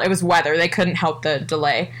their fault. It was weather. They couldn't help the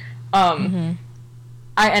delay.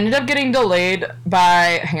 I ended up getting delayed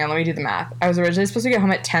by, hang on, let me do the math. I was originally supposed to get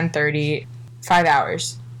home at 10:30, 5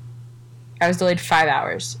 hours. I was delayed 5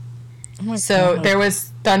 hours. Oh my So God. there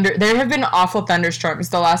was there have been awful thunderstorms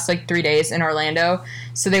the last like 3 days in Orlando,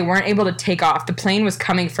 so they weren't able to take off. The plane was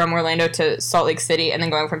coming from Orlando to Salt Lake City and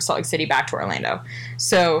then going from Salt Lake City back to Orlando.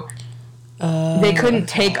 So they couldn't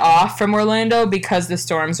take off from Orlando because the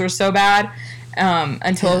storms were so bad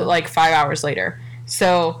until like 5 hours later.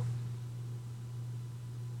 So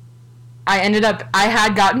I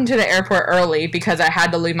had gotten to the airport early because I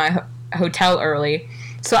had to leave my hotel early.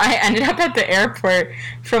 So I ended up at the airport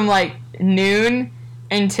from like noon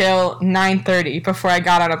until 9:30 before I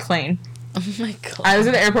got on a plane. Oh my God. I was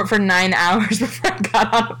at the airport for 9 hours before I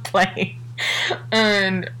got on a plane.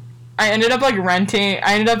 And I ended up like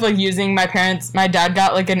using my dad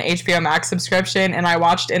got like an HBO Max subscription, and I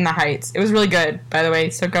watched In the Heights. It was really good, by the way,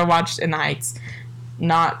 so go watch In the Heights.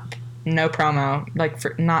 No promo, like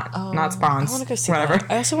for not spawns. I want to go see whatever.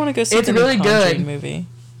 that. I also want to go see It's the really new Conjuring good. movie.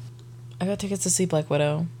 I got tickets to see Black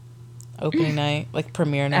Widow. Opening night, like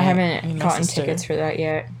premiere night. I haven't Me and my gotten sister. tickets for that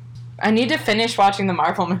yet. I need to finish watching the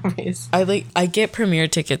Marvel movies. I get premiere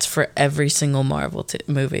tickets for every single Marvel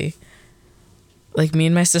movie. Like, me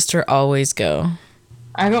and my sister always go.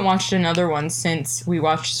 I haven't watched another one since we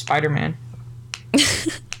watched Spider-Man.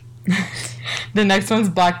 The next one's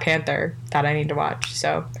Black Panther that I need to watch.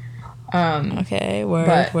 So, Okay,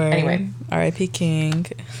 word. Anyway. R.I.P. King.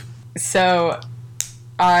 So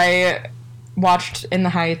I watched In the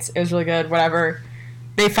Heights. It was really good. Whatever.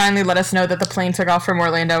 They finally let us know that the plane took off from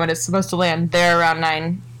Orlando and it's supposed to land there around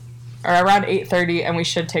 8:30, and we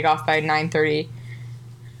should take off by 9:30.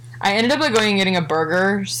 I ended up like going and getting a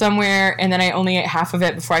burger somewhere, and then I only ate half of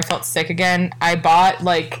it before I felt sick again. I bought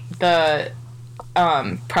like the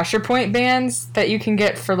pressure point bands that you can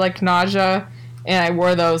get for like nausea, and I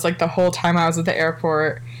wore those like the whole time I was at the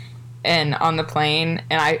airport and on the plane,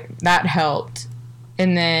 and that helped.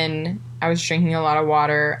 And then I was drinking a lot of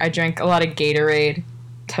water. I drank a lot of Gatorade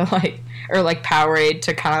to Powerade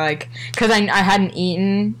to kind of like, because I hadn't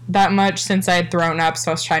eaten that much since I had thrown up,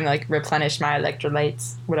 so I was trying to like replenish my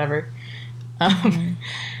electrolytes, whatever.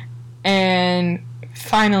 And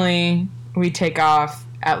finally we take off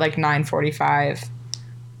at like 9:45.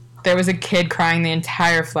 There was a kid crying the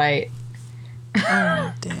entire flight.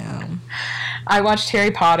 Oh, damn. I watched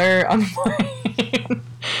Harry Potter on the plane.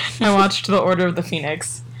 I watched The Order of the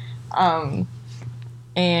Phoenix.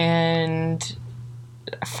 And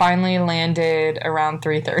finally landed around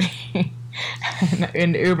 3:30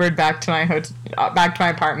 and Ubered back to my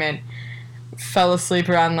apartment. Fell asleep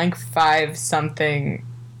around like 5 something,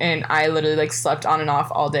 and I literally like slept on and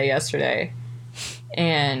off all day yesterday.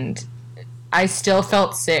 And I still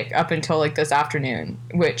felt sick up until like this afternoon,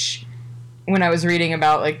 which when I was reading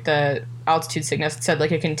about like the altitude sickness, it said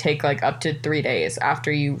like it can take like up to 3 days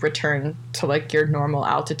after you return to like your normal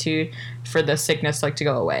altitude for the sickness like to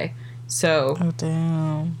go away. So Oh,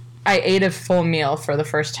 damn. I ate a full meal for the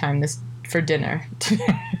first time for dinner.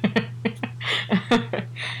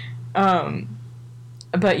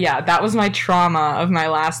 But yeah, that was my trauma of my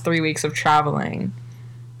last 3 weeks of traveling.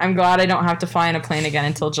 I'm glad I don't have to fly in a plane again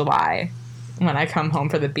until July when I come home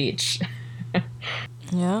for the beach.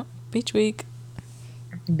 Yeah, beach week.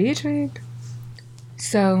 Beach week.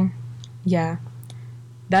 So, yeah.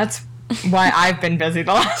 That's why I've been busy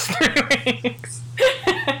the last 3 weeks.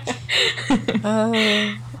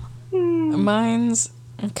 Mine's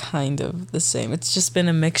kind of the same. It's just been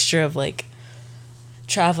a mixture of like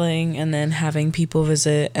traveling and then having people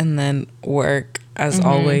visit and then work. As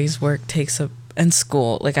always, work takes up, and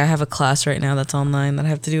school. Like, I have a class right now that's online that I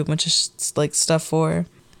have to do a bunch of like stuff for.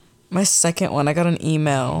 My second one, I got an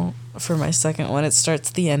email for my second one. It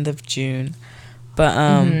starts the end of June, but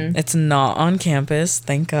it's not on campus,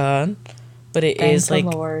 thank God. But it is like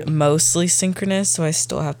mostly synchronous, so I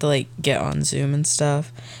still have to like get on Zoom and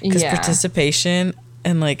stuff. Because participation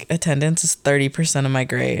and like attendance is 30% of my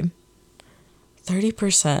grade.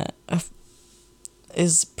 30%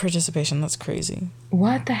 is participation. That's crazy.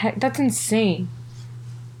 What the heck? That's insane.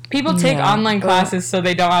 People take online classes so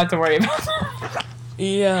they don't have to worry about that.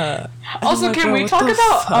 Yeah. Also, like, can we talk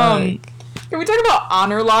about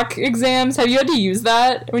honor lock exams? Have you had to use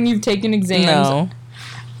that when you've taken exams? No.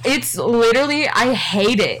 It's literally, I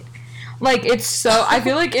hate it. Like, it's so, I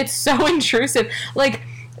feel like it's so intrusive. Like,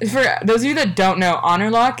 for those of you that don't know, Honor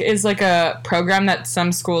Lock is like a program that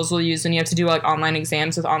some schools will use when you have to do like online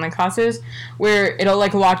exams with online classes, where it'll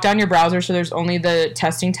like lock down your browser so there's only the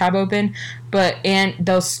testing tab open, and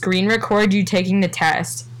they'll screen record you taking the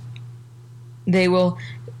test. They will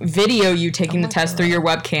video you taking the test through your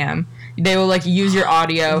webcam. They will like use your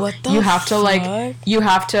audio. What the you have fuck? to like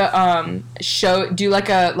do like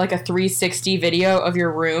a 360 video of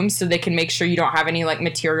your room so they can make sure you don't have any like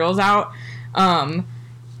materials out.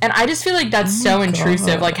 And I just feel like that's so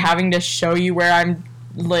intrusive, like having to show you where I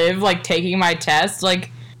live, like taking my test. Like,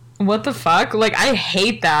 what the fuck? Like, I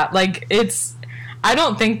hate that. Like, I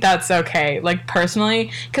don't think that's okay. Like,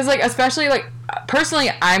 personally, because like especially like personally,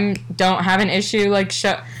 don't have an issue like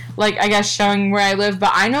I guess showing where I live, but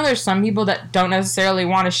I know there's some people that don't necessarily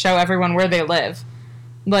want to show everyone where they live.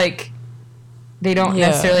 Like, they don't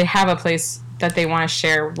necessarily have a place that they want to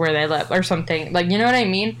share where they live or something. Like, you know what I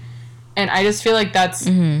mean? And I just feel like that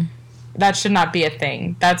should not be a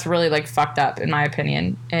thing. That's really like fucked up in my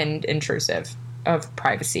opinion and intrusive of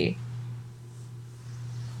privacy.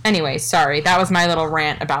 Anyway, sorry. That was my little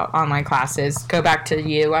rant about online classes. Go back to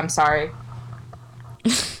you. I'm sorry.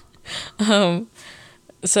 So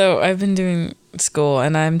I've been doing school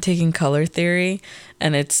and I'm taking color theory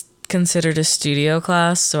and it's considered a studio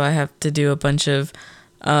class, so I have to do a bunch of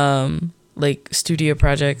like studio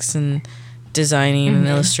projects and designing and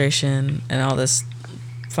illustration and all this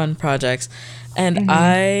fun projects. And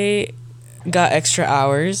I got extra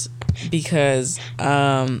hours because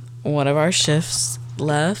one of our shifts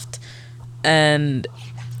left and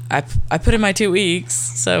I put in my 2 weeks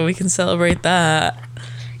so we can celebrate that.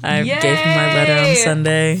 I gave him my letter on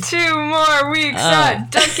Sunday. 2 more weeks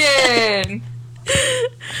at Duncan.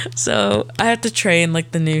 So I have to train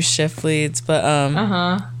like the new shift leads,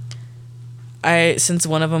 but since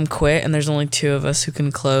one of them quit and there's only 2 of us who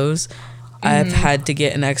can close, I've had to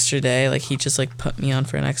get an extra day. Like he just like put me on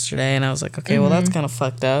for an extra day, and I was like, okay, well that's kind of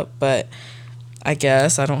fucked up, but I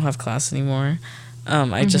guess I don't have class anymore.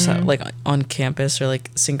 I just have like on campus or like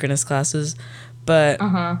synchronous classes, but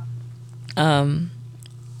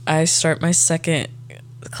I start my second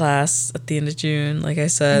class at the end of June, like I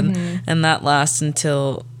said, and that lasts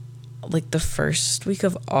until like the first week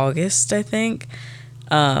of August, I think.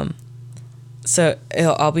 So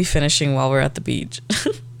I'll be finishing while we're at the beach.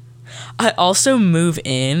 I also move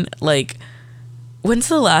in, like, when's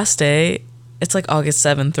the last day? It's like August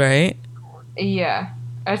 7th, right? Yeah.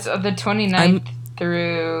 It's the 29th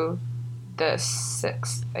through the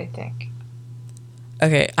 6th, I think.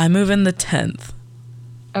 Okay, I move in the 10th.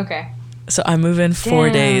 Okay. So I move in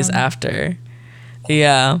 4 days after.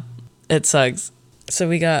 Yeah, it sucks. So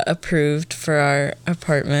we got approved for our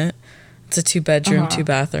apartment. It's a 2-bedroom,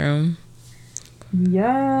 2-bathroom.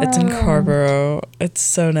 Yeah. It's in Carborough. It's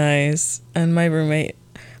so nice. And my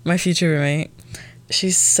future roommate,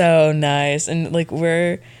 she's so nice. And like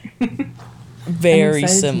we're very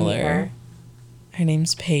similar. Her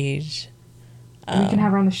name's Paige. We can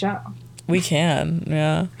have her on the show. We can,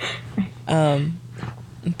 yeah.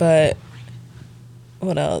 But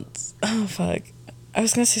what else? Oh fuck. I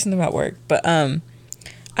was gonna say something about work, but I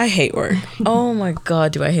hate work. Oh my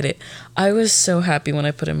god, do I hate it. I was so happy when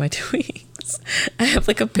I put in my 2 weeks. I have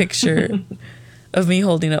like a picture of me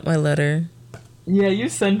holding up my letter. Yeah, you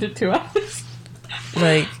sent it to us.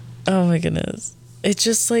 Like, oh my goodness. It's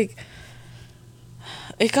just like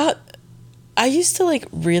I used to like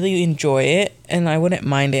really enjoy it and I wouldn't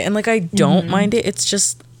mind it. And like I don't mind it. It's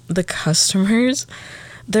just the customers.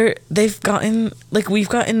 We've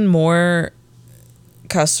gotten more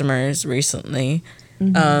customers recently.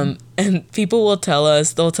 And people will tell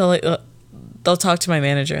us, they'll talk to my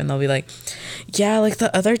manager and they'll be like, yeah, like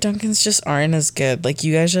the other Dunkins just aren't as good. Like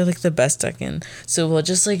you guys are like the best Dunkin'. So we'll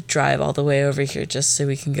just like drive all the way over here just so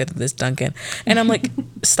we can go to this Dunkin'. And I'm like,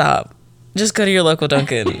 stop. Just go to your local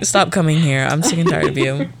Dunkin'. Stop coming here. I'm sick and tired of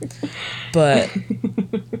you. But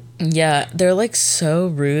yeah, they're like so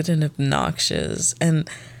rude and obnoxious. And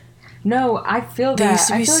no, I feel that. They used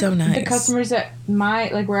to be so nice. The customers at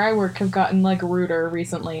where I work have gotten like ruder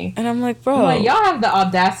recently. And I'm like, bro, y'all have the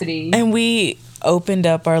audacity. And we opened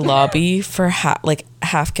up our lobby for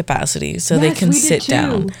half capacity so they can sit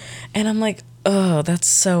down. And I'm like, oh, that's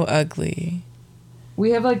so ugly. We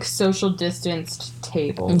have like social distanced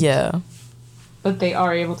tables. Yeah. but they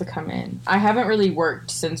are able to come in. I haven't really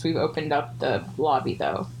worked since we've opened up the lobby,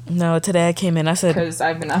 though. No, today I came in. I said... Because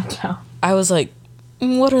I've been up down. I was like,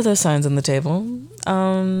 what are those signs on the table?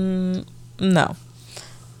 No.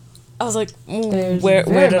 I was like,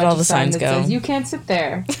 where did all the signs go? Says, you can't sit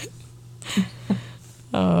there.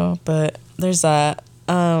 Oh, but there's that.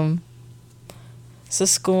 So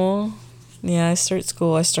school... Yeah, I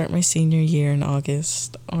start my senior year in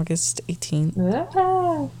August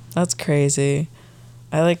 18th. That's crazy.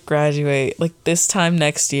 I, like, graduate, like, this time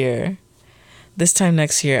next year,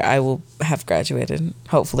 I will have graduated,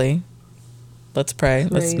 hopefully. Let's pray.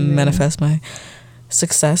 Crazy. Let's manifest my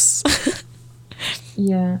success.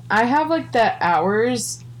 Yeah. I have, like, the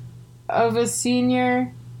hours of a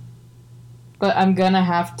senior, but I'm gonna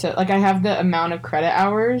have to, like, I have the amount of credit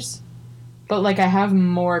hours, but, like, I have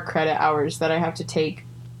more credit hours that I have to take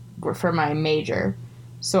for my major.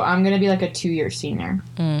 So I'm going to be, like, a 2-year senior.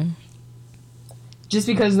 Just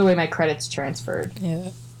because of the way my credit's transferred. Yeah.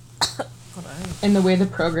 And the way the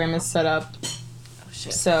program is set up. Oh,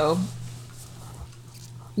 shit. So,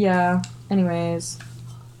 yeah. Anyways.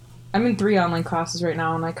 I'm in 3 online classes right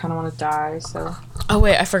now, and I kind of want to die, so. Oh,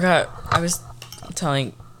 wait, I forgot. I was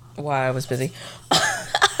telling why I was busy.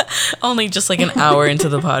 Only just, like, an hour into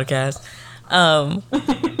the podcast.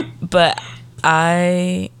 But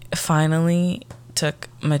I finally took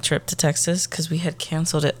my trip to Texas because we had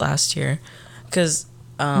canceled it last year. Because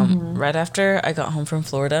right after I got home from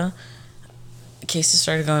Florida, cases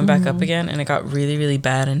started going back up again, and it got really, really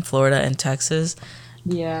bad in Florida and Texas.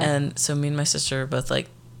 Yeah. And so me and my sister were both like,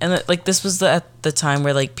 and like this was at the time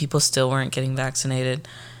where like people still weren't getting vaccinated.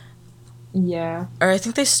 Yeah. Or I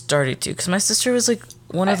think they started to, because my sister was like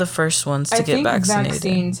one of the first ones to get vaccinated. I think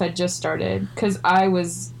vaccines had just started, because I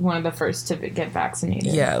was one of the first to get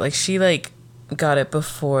vaccinated. Yeah, like she like got it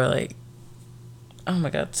before like, oh my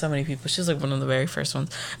god, so many people. She was like one of the very first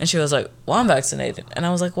ones. And she was like, well, I'm vaccinated. And I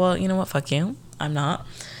was like, well, you know what, fuck you, I'm not.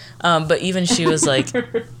 But even she was like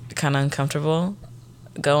kind of uncomfortable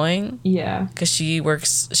going. Yeah. Because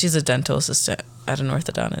she's a dental assistant at an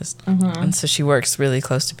orthodontist. And so she works really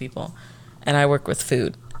close to people. And I work with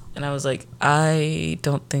food. And I was like, I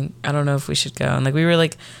don't know if we should go. And like we were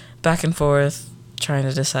like back and forth trying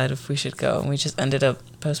to decide if we should go. And we just ended up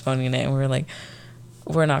postponing it. And we were like,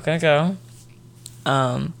 we're not going to go.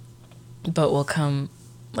 But we'll come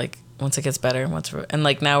like once it gets better. And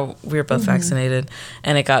like now we're both vaccinated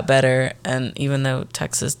and it got better. And even though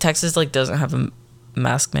Texas like doesn't have a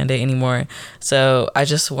mask mandate anymore. So I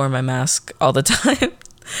just wore my mask all the time.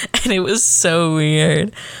 And it was so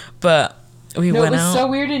weird. But it was so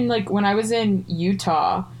weird. And like when I was in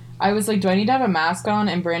Utah, I was like, do I need to have a mask on?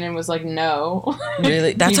 And Brandon was like, no.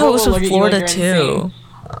 Really? That's how it was with Florida too.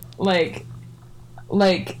 Like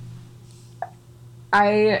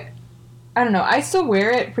I don't know. I still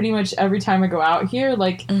wear it pretty much every time I go out here.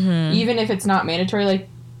 Like even if it's not mandatory, like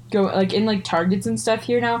go like in like Targets and stuff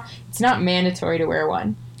here now, it's not mandatory to wear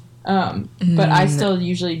one. But I still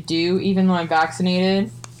usually do, even though I'm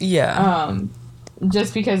vaccinated. Yeah.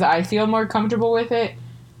 Just because I feel more comfortable with it.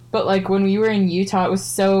 But, like, when we were in Utah, it was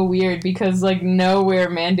so weird because, like, nowhere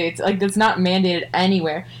mandates. Like, it's not mandated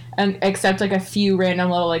anywhere, and except, like, a few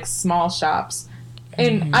random little, like, small shops.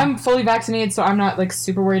 And I'm fully vaccinated, so I'm not, like,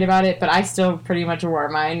 super worried about it, but I still pretty much wore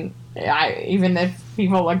mine, even if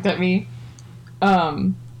people looked at me.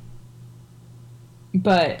 But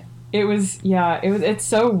it's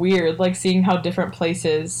so weird, like, seeing how different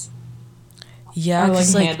places... Yeah, or like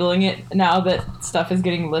handling it now that stuff is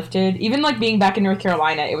getting lifted. Even like being back in North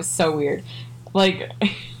Carolina, it was so weird. Like,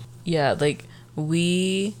 yeah, like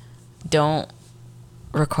we don't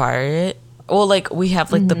require it. Well, like we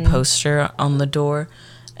have like the poster on the door,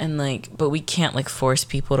 and like, but we can't like force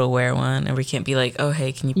people to wear one, and we can't be like, oh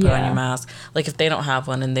hey, can you put on your mask? Like if they don't have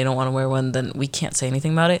one and they don't want to wear one, then we can't say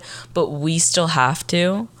anything about it. But we still have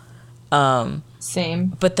to.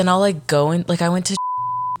 Same. But then I'll like go in. Like I went to.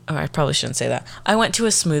 Oh, I probably shouldn't say that. I went to a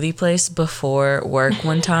smoothie place before work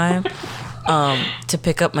one time to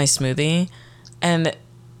pick up my smoothie, and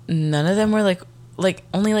none of them were like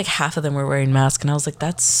only like half of them were wearing masks, and I was like,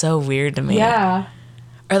 that's so weird to me. Yeah.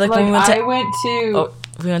 Or like when we went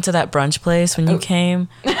to that brunch place when you came,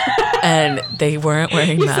 and they weren't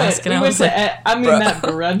wearing masks, and I was like, that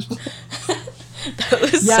brunch. That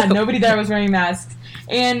was nobody there was wearing masks.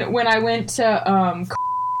 And when I went to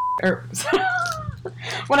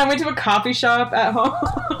when I went to a coffee shop at home,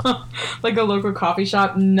 like a local coffee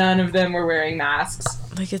shop, none of them were wearing masks.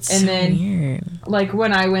 Like, it's so weird. Like,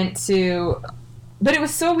 when I went to... But it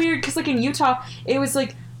was so weird, because, like, in Utah, it was,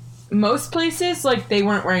 like, most places, like, they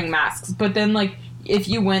weren't wearing masks. But then, like, if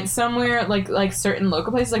you went somewhere, like certain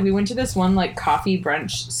local places, like we went to this one, like, coffee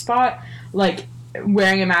brunch spot, like,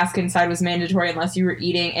 wearing a mask inside was mandatory unless you were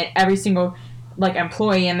eating, and every single, like,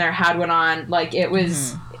 employee in there had one on. Like, it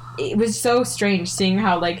was so strange seeing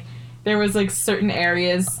how, like, there was, like, certain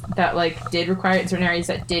areas that, like, did require it and certain areas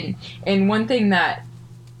that didn't. And one thing that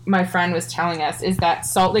my friend was telling us is that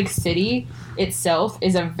Salt Lake City itself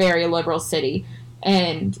is a very liberal city,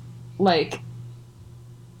 and, like,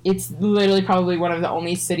 it's literally probably one of the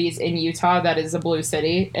only cities in Utah that is a blue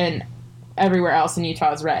city, and everywhere else in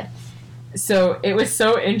Utah is red. So it was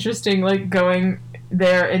so interesting, like, going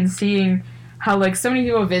there and seeing how, like, so many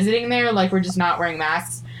people visiting there, like, were just not wearing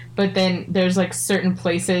masks. But then there's, like, certain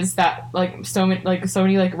places that, like, so many,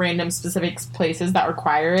 like, random specific places that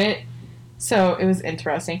require it. So it was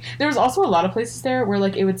interesting. There was also a lot of places there where,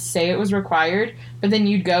 like, it would say it was required, but then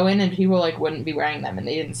you'd go in and people, like, wouldn't be wearing them, and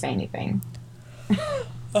they didn't say anything.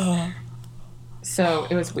 So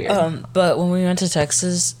it was weird. But when we went to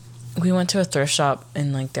Texas, we went to a thrift shop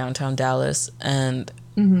in, like, downtown Dallas, and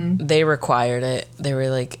they required it. They were,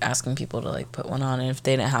 like, asking people to, like, put one on, and if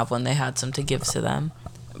they didn't have one, they had some to give to them.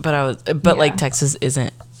 Like, Texas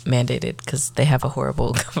isn't mandated because they have a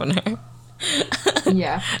horrible governor.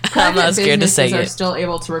 Yeah. I'm not scared to say it. Are still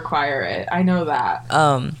able to require it. I know that.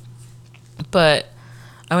 But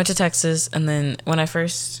I went to Texas, and then when I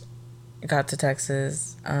first got to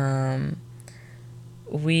Texas, that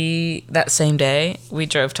same day we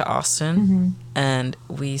drove to Austin, and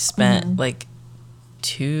we spent like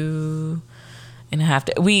 2.5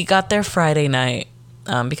 days. We got there Friday night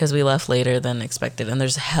because we left later than expected, and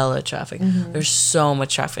there's hella traffic. There's so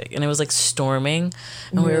much traffic, and it was like storming,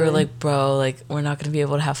 and we were like, bro, like, we're not gonna be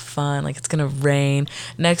able to have fun, like, it's gonna rain.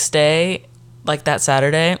 Next day, like, that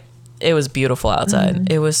Saturday, it was beautiful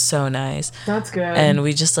outside. It was so nice. That's good. And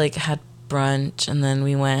we just, like, had brunch, and then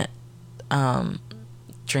we went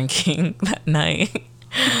drinking that night.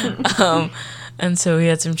 And so we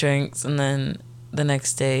had some drinks, and then the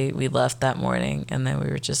next day we left that morning, and then we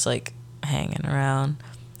were just, like, hanging around.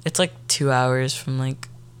 It's like 2 hours from, like,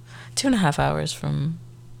 2.5 hours from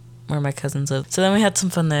where my cousins live. So then we had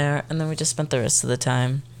some fun there, and then we just spent the rest of the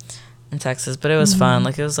time in Texas. But it was fun.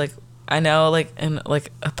 Like, it was like, I know, like, in,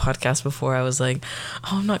 like, a podcast before, I was like,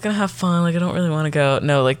 oh, I'm not gonna have fun, like, I don't really want to go.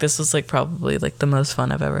 No, like, this was, like, probably, like, the most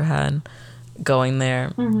fun I've ever had going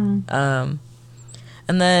there. And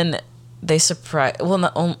then they surprised,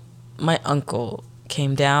 my uncle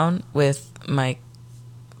came down with my,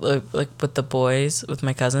 like, with the boys, with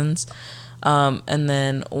my cousins, and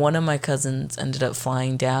then one of my cousins ended up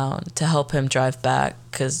flying down to help him drive back,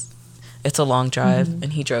 because it's a long drive,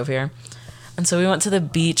 and he drove here. And so we went to the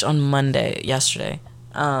beach on yesterday,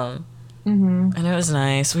 and it was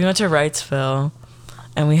nice. We went to Wrightsville,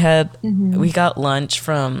 and we got lunch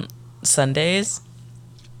from Sundays.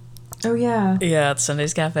 Oh, yeah. Yeah, it's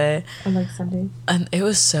Sundays Cafe. I like Sundays. And it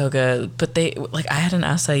was so good. But I had an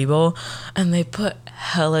acai bowl, and they put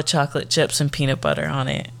hella chocolate chips and peanut butter on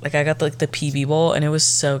it. Like, I got, the PB bowl, and it was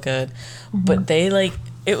so good. But they, like,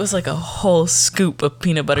 it was, like, a whole scoop of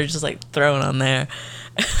peanut butter just, like, thrown on there.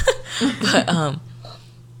 But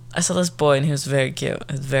I saw this boy, and he was very cute.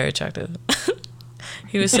 He was very attractive.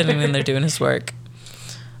 He was sitting in there doing his work.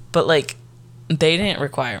 But, like, they didn't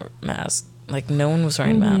require masks. Like, no one was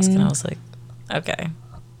wearing masks, and I was like, okay,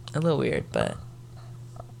 a little weird, but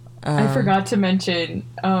I forgot to mention,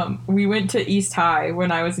 we went to East High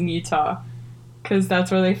when I was in Utah, because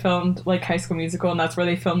that's where they filmed, like, High School Musical, and that's where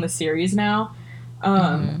they film the series now.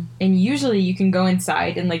 And usually you can go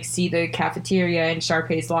inside and, like, see the cafeteria and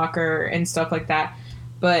Sharpay's locker and stuff like that,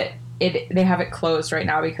 but they have it closed right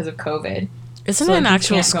now because of COVID. Isn't it an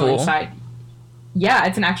actual school? Yeah,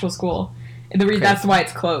 it's an actual school. That's why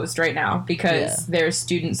it's closed right now, because there's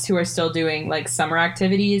students who are still doing, like, summer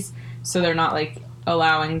activities, so they're not, like,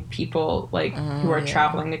 allowing people, like, who are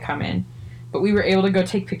traveling to come in. But we were able to go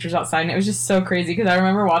take pictures outside, and it was just so crazy, because I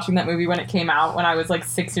remember watching that movie when it came out when I was, like,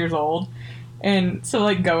 6 years old, and so,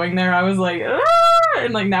 like, going there, I was like, ah!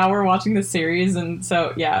 And, like, now we're watching the series, and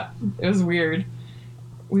so, yeah, it was weird.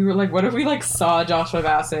 We were like, what if we, like, saw Joshua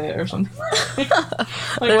Bassett or something? Like,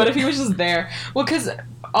 what if he was just there? Well, because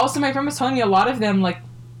also my friend was telling me a lot of them, like,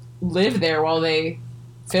 live there while they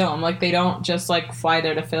film. Like, they don't just, like, fly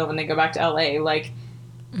there to film and then go back to LA. Like,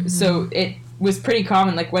 so it was pretty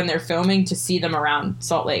common, like, when they're filming, to see them around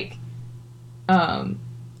Salt Lake. And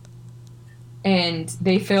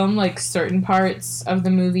they film, like, certain parts of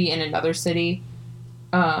the movie in another city.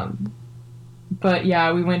 But,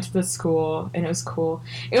 yeah, we went to the school, and it was cool.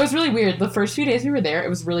 It was really weird. The first few days we were there, it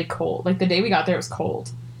was really cold. Like, the day we got there, it was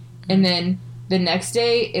cold. And then the next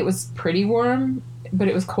day, it was pretty warm, but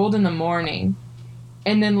it was cold in the morning.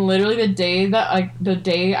 And then literally the day that, like, the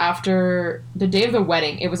day of the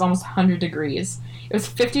wedding, it was almost 100 degrees. It was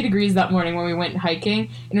 50 degrees that morning when we went hiking,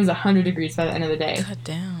 and it was 100 degrees by the end of the day. God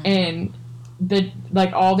damn. And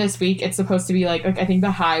all this week, it's supposed to be like I think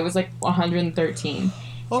the high was like 113.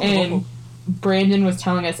 And Brandon was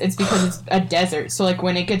telling us it's because it's a desert. So, like,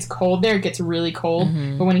 when it gets cold there, it gets really cold.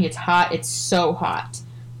 Mm-hmm. But when it gets hot, it's so hot.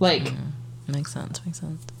 Like... Makes sense.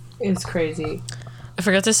 It's crazy. I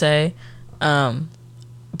forgot to say,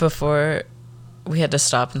 before we had to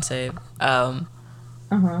stop and save, I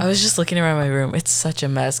was just looking around my room. It's such a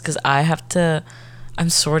mess because I'm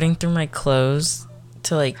sorting through my clothes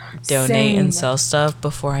to, like, donate and sell stuff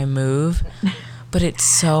before I move. But it's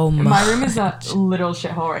so much. My room is a little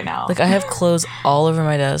shithole right now. Like, I have clothes all over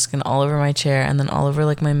my desk and all over my chair and then all over,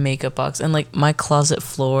 like, my makeup box. And, like, my closet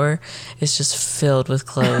floor is just filled with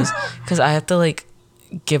clothes. Because I have to, like,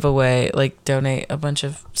 give away, like, donate a bunch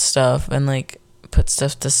of stuff and, like, put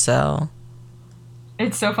stuff to sell.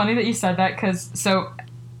 It's so funny that you said that because, so,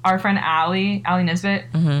 our friend Allie Nisbet,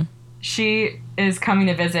 she is coming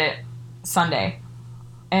to visit Sunday.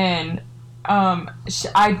 And...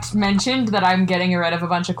 I mentioned that I'm getting rid of a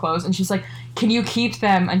bunch of clothes, and she's like, can you keep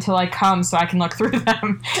them until I come so I can look through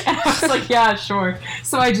them? And I was like, yeah, sure.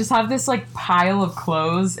 So I just have this, like, pile of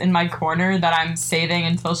clothes in my corner that I'm saving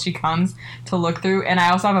until she comes to look through, and I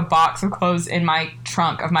also have a box of clothes in my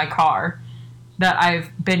trunk of my car that I've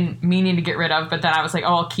been meaning to get rid of, but then I was like,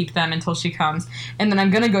 oh, I'll keep them until she comes. And then I'm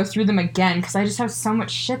gonna go through them again, because I just have so much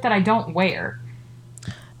shit that I don't wear.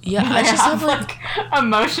 Yeah, I just have like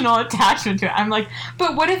emotional attachment to it. I'm like,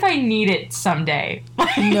 but what if I need it someday?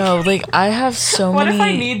 No, like, I have so what many. What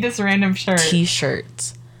if I need this random shirt?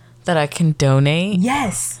 T-shirts that I can donate.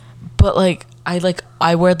 Yes. But like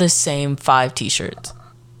I wear the same 5 T-shirts,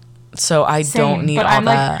 so I don't need all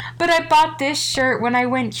that. But I bought this shirt when I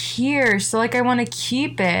went here, so like I want to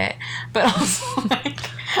keep it, but also like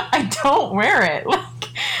I don't wear it. Like,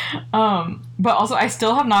 but also I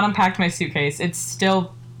still have not unpacked my suitcase. It's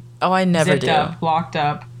still. Oh, I never zipped do. Up, locked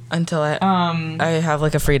up. Until I have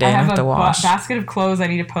like a free day and I have to wash. Basket of clothes I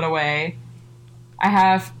need to put away. I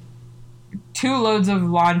have 2 loads of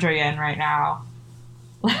laundry in right now.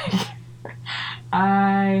 Like,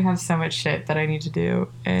 I have so much shit that I need to do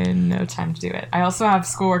and no time to do it. I also have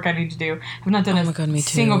schoolwork I need to do. I've not done a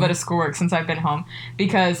single bit of schoolwork since I've been home.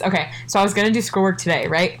 Because, okay, so I was going to do schoolwork today,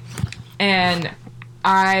 right? And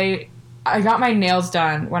I got my nails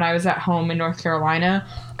done when I was at home in North Carolina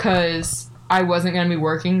because I wasn't going to be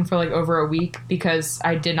working for like over a week because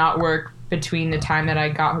I did not work between the time that I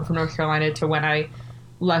got home from North Carolina to when I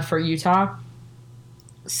left for Utah.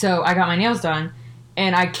 So I got my nails done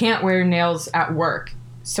and I can't wear nails at work.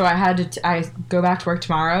 So I had to, I go back to work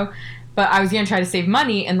tomorrow, but I was going to try to save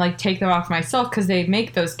money and like take them off myself because they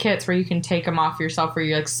make those kits where you can take them off yourself where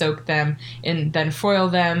you like soak them and then foil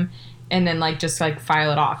them and then like just like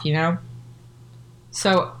file it off, you know?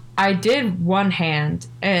 So I did one hand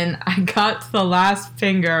and I got to the last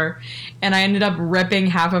finger and I ended up ripping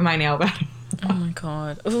half of my nail back. Oh my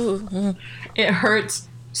god. Ooh. It hurts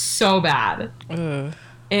so bad. Ugh.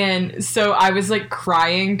 And so I was like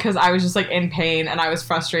crying because I was just like in pain and I was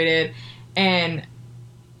frustrated. And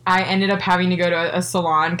I ended up having to go to a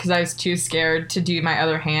salon because I was too scared to do my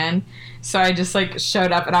other hand. So I just like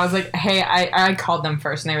showed up and I was like, hey, I called them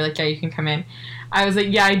first and they were like, yeah, you can come in. I was like,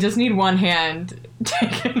 yeah, I just need one hand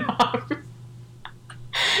taken off.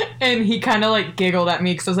 And he kind of like giggled at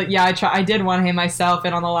me because I was like, yeah, I did one hand myself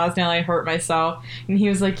and on the last nail I hurt myself. And he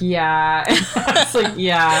was like, yeah. And I was like,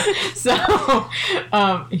 yeah. So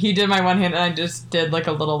he did my one hand and I just did like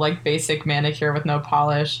a little like basic manicure with no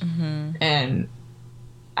polish. Mm-hmm. And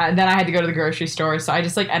then I had to go to the grocery store, so I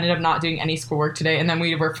just like ended up not doing any schoolwork today, and then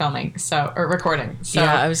we were recording. So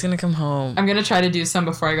yeah, I was gonna come home. I'm gonna try to do some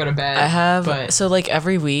before I go to bed. I have so like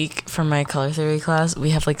every week for my color theory class, we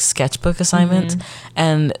have like sketchbook assignments,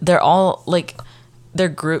 and they're all like they're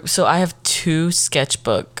grouped. So I have 2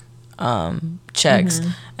 sketchbook checks,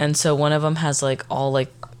 and so one of them has like all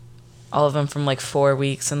of them from like 4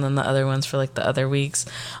 weeks and then the other ones for like the other weeks.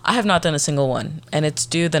 I have not done a single one and it's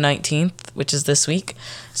due the 19th, which is this week.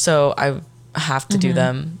 So I have to do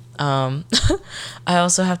them. I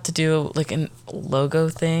also have to do like a logo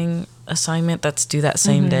thing assignment that's due that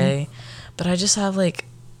same day. But I just have like,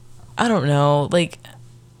 I don't know, like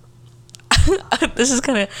this is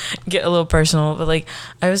gonna get a little personal, but like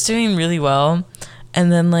I was doing really well.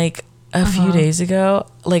 And then like a few days ago,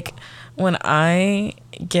 like when I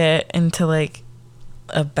get into like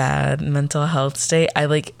a bad mental health state, I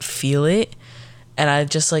like feel it and I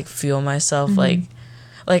just like feel myself like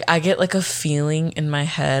I get like a feeling in my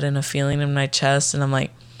head and a feeling in my chest and I'm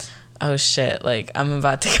like, oh shit, like I'm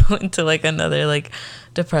about to go into like another like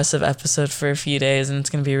depressive episode for a few days and it's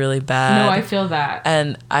gonna be really bad. No, I feel that.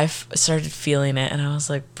 And I started feeling it and I was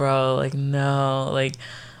like, bro, like no, like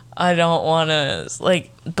I don't want to,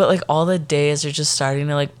 like, but like all the days are just starting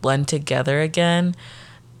to like blend together again.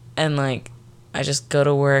 And like I just go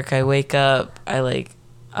to work, I wake up,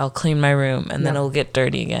 I'll clean my room and then it'll get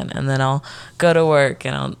dirty again, and then I'll go to work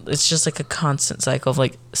and it's just like a constant cycle of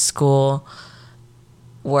like school,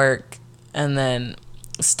 work, and then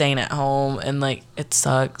staying at home, and like it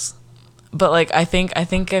sucks. But like I think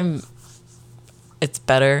it's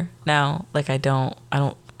better now. Like I don't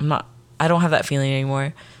have that feeling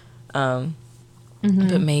anymore. But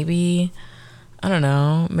maybe, I don't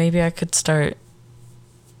know, maybe I could start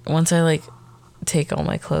once I like take all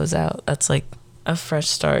my clothes out. That's like a fresh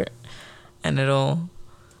start, and it'll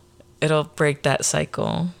break that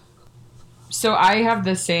cycle. So I have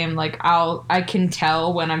the same, like, I can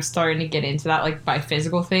tell when I'm starting to get into that, like, by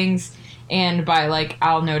physical things, and by, like,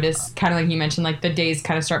 I'll notice, kind of like you mentioned, like, the days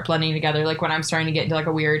kind of start blending together, like, when I'm starting to get into, like,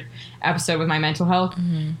 a weird episode with my mental health.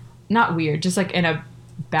 Mm-hmm. Not weird, just, like, in a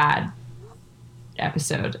bad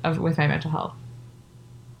episode with my mental health.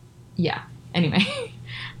 Yeah. Anyway.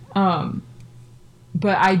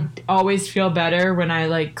 But I always feel better when I,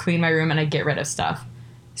 like, clean my room and I get rid of stuff.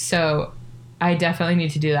 So I definitely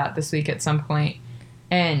need to do that this week at some point.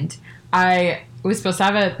 And I was supposed to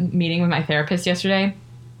have a meeting with my therapist yesterday,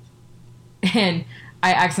 and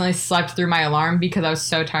I accidentally slept through my alarm because I was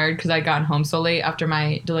so tired because I'd gotten home so late after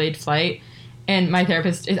my delayed flight. And my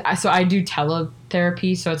therapist so I do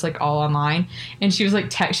teletherapy, so it's like all online. And she was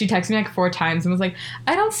like, she texted me like 4 times and was like,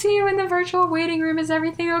 I don't see you in the virtual waiting room. Is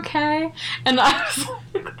everything okay? And I was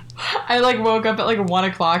like, I like woke up at like 1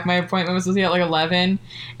 o'clock. My appointment was supposed to be at like 11.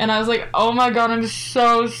 And I was like, oh my God, I'm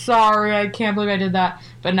so sorry. I can't believe I did that.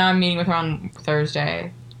 But now I'm meeting with her on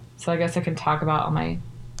Thursday. So I guess I can talk about all my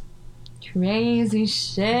crazy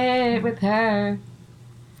shit with her.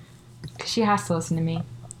 'Cause she has to listen to me.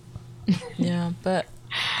 Yeah, but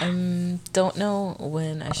I don't know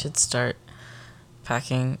when I should start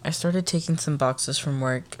packing. I started taking some boxes from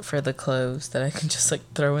work for the clothes that I can just like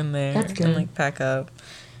throw in there and like pack up.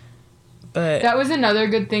 But that was another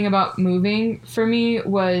good thing about moving for me,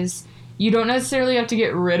 was you don't necessarily have to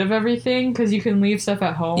get rid of everything because you can leave stuff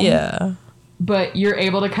at home. Yeah. But you're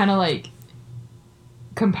able to kind of like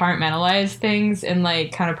compartmentalize things and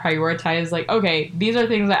like kind of prioritize, like, okay, these are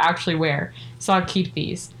things I actually wear, so I'll keep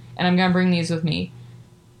these. And I'm going to bring these with me.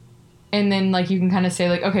 And then, like, you can kind of say,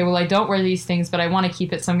 like, okay, well, I don't wear these things, but I want to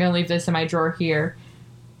keep it, so I'm going to leave this in my drawer here.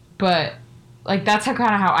 But, like, that's kind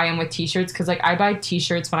of how I am with T-shirts, because, like, I buy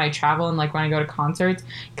T-shirts when I travel and, like, when I go to concerts,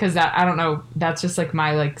 because that, I don't know, that's just, like,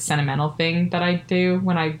 my, like, sentimental thing that I do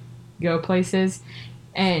when I go places.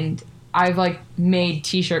 And I've, like, made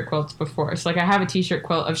T-shirt quilts before. So, like, I have a T-shirt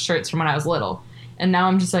quilt of shirts from when I was little. And now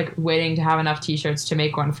I'm just, like, waiting to have enough T-shirts to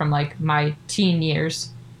make one from, like, my teen years,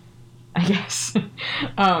 I guess.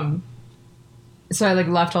 So I like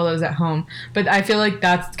left all those at home, but I feel like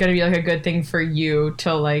that's gonna be like a good thing for you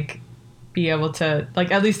to like be able to,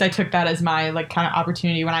 like, at least I took that as my like kind of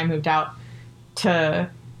opportunity when I moved out to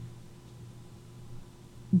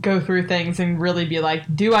go through things and really be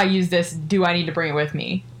like, do I use this? Do I need to bring it with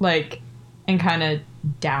me? Like, and kind of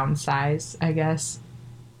downsize, I guess.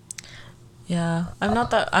 Yeah,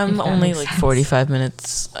 I'm only like 45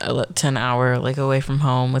 minutes to an hour like away from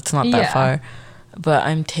home. It's not that far. But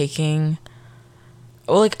I'm taking,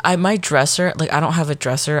 well, like my dresser, like I don't have a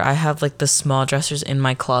dresser. I have like the small dressers in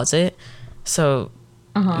my closet. So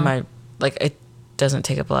my, like, it doesn't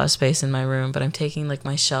take up a lot of space in my room, but I'm taking like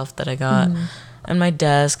my shelf that I got and my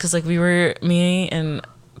desk, cuz like me and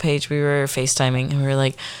Paige, we were FaceTiming and we were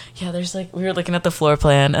like, yeah, there's like, we were looking at the floor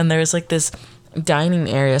plan and there's like this dining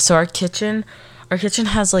area. So our kitchen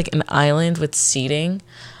has like an island with seating,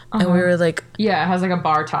 and we were like, yeah, it has like a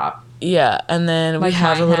bar top. Yeah, and then like we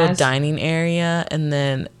have a little dining area and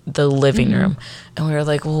then the living room. And we were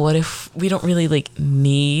like, well, what if we don't really like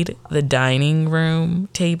need the dining room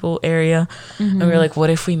table area? And we were like, what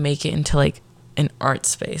if we make it into like an art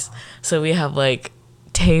space? So we have like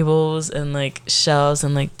tables and like shelves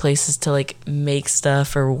and like places to like make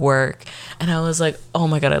stuff or work. And I was like, oh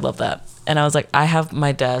my God, I love that. And I was like, I have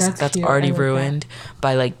my desk that's already ruined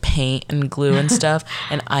by like paint and glue and stuff,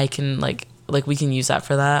 and I can like we can use that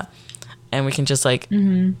for that. And we can just like,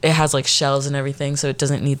 it has like shelves and everything, so it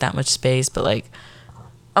doesn't need that much space. But like,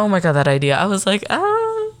 oh my God, that idea. I was like,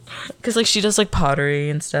 because like she does like pottery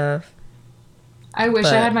and stuff. I wish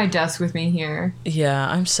I had my desk with me here. Yeah,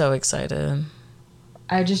 I'm so excited.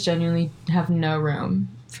 I just genuinely have no room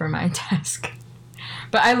for my desk.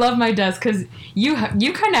 But I love my desk because you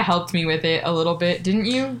kind of helped me with it a little bit, didn't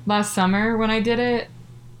you? Last summer when I did it.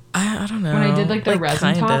 I don't know. When I did like the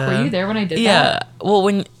resin top, were you there when I did that? Yeah. Well,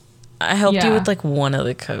 when I helped you with like one of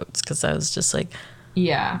the coats because I was just like,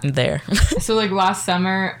 there. So like last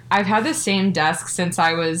summer, I've had the same desk since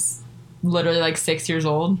I was literally like 6 years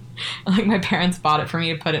old. Like my parents bought it for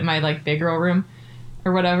me to put it in my like big girl room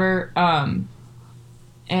or whatever.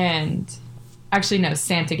 And actually no,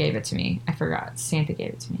 Santa gave it to me. I forgot. Santa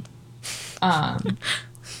gave it to me.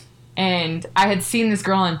 And I had seen this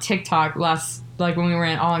girl on TikTok like when we were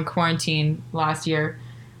all in quarantine last year,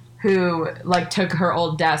 who like took her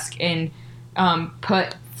old desk and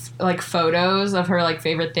put like photos of her like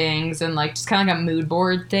favorite things and like just kind of like a mood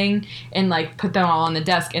board thing and like put them all on the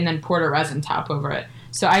desk and then poured a resin top over it.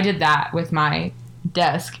 So I did that with my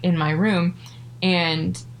desk in my room,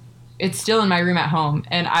 and it's still in my room at home.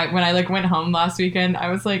 And when I like went home last weekend, I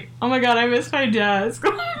was like, oh my god, I miss my desk.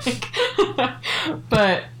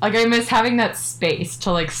 But like I miss having that space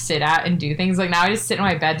to like sit at and do things. Like now I just sit in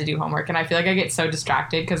my bed to do homework, and I feel like I get so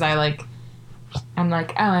distracted because I'm like,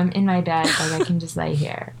 oh, I'm in my bed, like I can just lay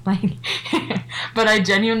here. Like, but I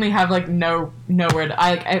genuinely have like nowhere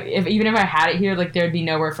to. Even if I had it here, like there'd be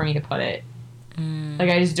nowhere for me to put it. Like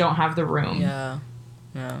I just don't have the room. Yeah.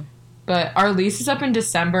 But our lease is up in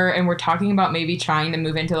December, and we're talking about maybe trying to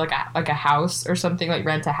move into like a house or something, like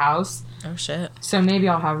rent a house. Oh shit. So maybe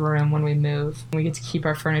I'll have room when we move. We get to keep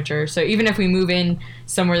our furniture. So even if we move in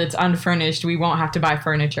somewhere that's unfurnished, we won't have to buy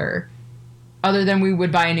furniture. Other than we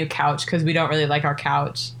would buy a new couch because we don't really like our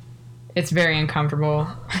couch. It's very uncomfortable.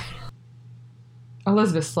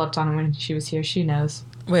 Elizabeth slept on it when she was here. She knows.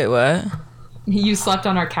 Wait, what? You slept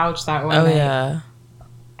on our couch that one night. Oh, yeah.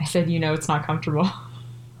 I said, it's not comfortable.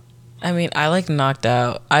 I mean, I like knocked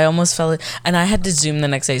out. I almost fell, and I had to Zoom the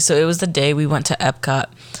next day. So it was the day we went to Epcot,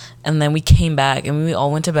 and then we came back, and we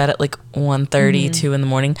all went to bed at like 1:30, 2 in the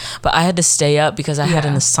morning. But I had to stay up because I had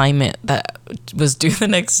an assignment that was due the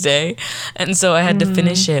next day, and so I had to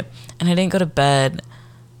finish it. And I didn't go to bed.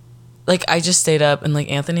 Like I just stayed up, and like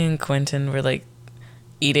Anthony and Quentin were like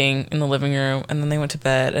eating in the living room, and then they went to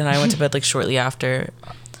bed, and I went to bed like shortly after.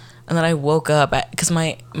 And then I woke up because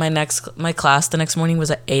my class the next morning was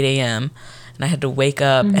at 8 a.m. and I had to wake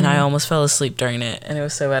up and I almost fell asleep during it, and it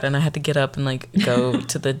was so bad. And I had to get up and like go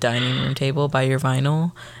to the dining room table, buy your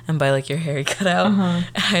vinyl and buy like your hair cut out. And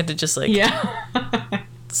I had to just like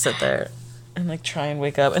sit there and like try and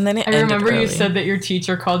wake up. And then it ended remember early. You said that your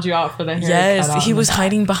teacher called you out for the hair Yes, cut out. he was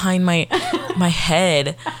hiding behind my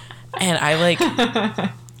head, and I like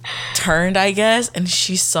turned, I guess, and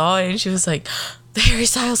she saw it and she was like, the Harry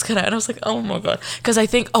Styles cut out. And I was like, oh my god. Because I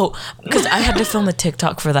had to film a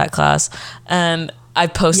TikTok for that class, and I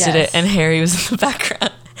posted it, and Harry was in the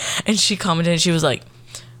background, and she commented and she was like,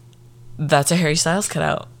 that's a Harry Styles cut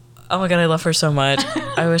out. Oh my god, I love her so much.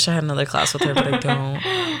 I wish I had another class with her, but I don't.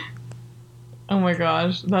 Oh my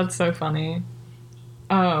gosh, that's so funny.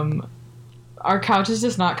 Our couch is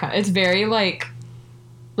just not it's very like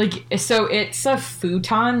so it's a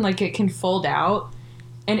futon, like it can fold out.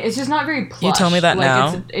 And it's just not very plush. You tell me that like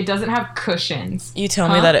now. It doesn't have cushions. You tell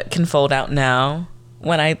me that it can fold out now.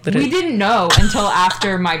 When I literally... We didn't know until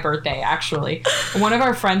after my birthday, actually. One of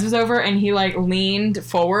our friends was over, and he like leaned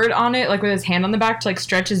forward on it, like with his hand on the back to like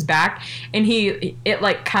stretch his back, and it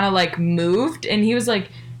like kind of like moved, and he was like,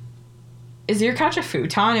 "Is your couch a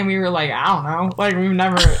futon?" And we were like, "I don't know, like we've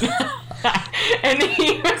never." And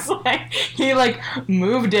he was like, he like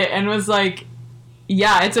moved it and was like,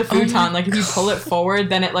 yeah, it's a futon. Like, if you pull it forward,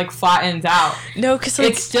 then it, like, flattens out. No, because,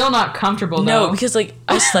 like... It's still not comfortable, though. No, because, like,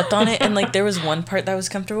 I slept on it, and, like, there was one part that was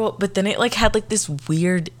comfortable, but then it, like, had, like, this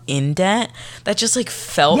weird indent that just, like,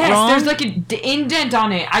 felt wrong. Yes, there's, like, an indent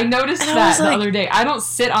on it. I noticed that the other day. I don't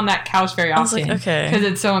sit on that couch very often. I was like, okay. Because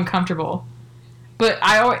it's so uncomfortable. But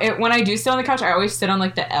when I do sit on the couch, I always sit on,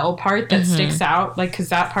 like, the L part that sticks out, like, because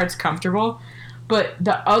that part's comfortable. But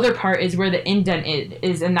the other part is where the indent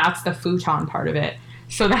is, and that's the futon part of it.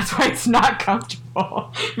 So that's why it's not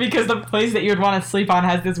comfortable, because the place that you would want to sleep on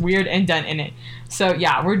has this weird indent in it. So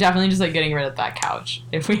yeah, we're definitely just like getting rid of that couch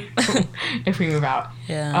if we move out.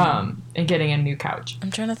 Yeah. And getting a new couch.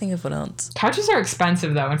 I'm trying to think of what else. Couches are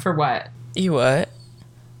expensive though, and for what? You what?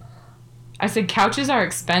 I said couches are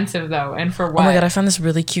expensive though, and for what? Oh my god, I found this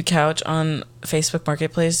really cute couch on Facebook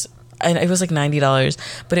Marketplace. And it was like $90,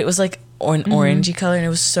 but it was like an orangey color, and it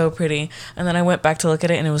was so pretty. And then I went back to look at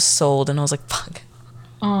it, and it was sold, and I was like, fuck.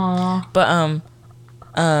 Aww. But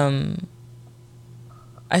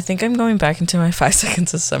I think I'm going back into my 5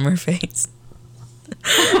 seconds of summer phase.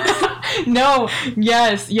 No,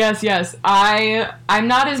 yes. I'm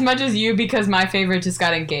not as much as you because my favorite just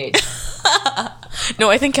got engaged. No,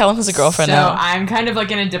 I think Callum has a girlfriend so now. I'm kind of like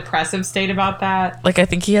in a depressive state about that. Like, I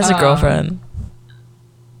think he has a girlfriend.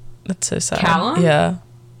 That's so sad. Callum? Yeah.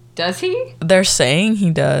 Does he? They're saying he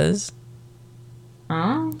does.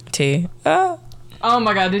 Oh. T. Ah. Oh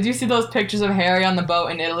my god, did you see those pictures of Harry on the boat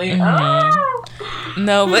in Italy? Mm-hmm. Oh,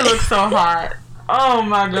 No, he but looks so hot. Oh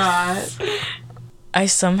my god. I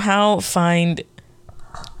somehow find...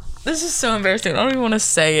 This is so embarrassing. I don't even want to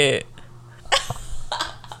say it.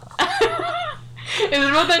 Is it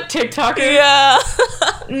about that TikToker? Yeah.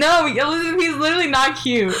 No, Elizabeth, he's literally not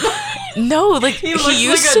cute. No, like, he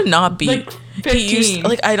used like to not be. Like 15. He used,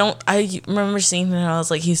 like, I remember seeing him and I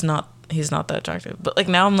was like, he's not that attractive. But, like,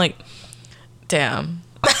 now I'm like, damn.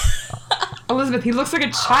 Elizabeth, he looks like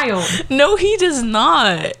a child. No, he does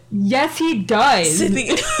not. Yes, he does.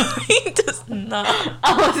 Sydney, he does not.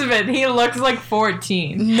 Elizabeth, he looks like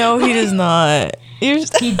 14. No, he does not.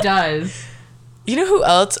 He does. You know who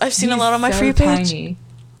else I've seen a lot on my For You page? Tiny.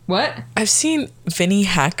 What? I've seen Vinny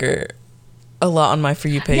Hacker a lot on my For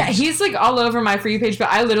You page. Yeah, he's like all over my For You page, but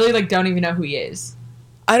I literally like don't even know who he is.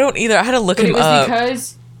 I don't either. I had to look him up. It was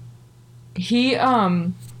because he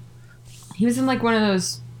was in like one of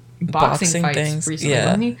those boxing fights things recently, yeah.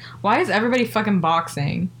 wasn't he? Why is everybody fucking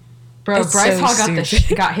boxing? Bro, It's Bryce so Hall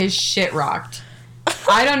got his shit rocked.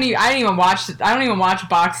 I don't even watch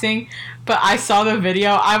boxing, but I saw the video.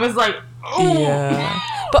 I was like, ooh. Yeah.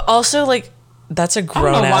 But also, like, that's a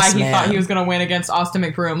grown ass man. I don't know why he thought he was gonna win against Austin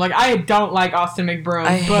McBroom. Like, I don't like Austin McBroom,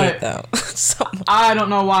 I but hate that so much. I don't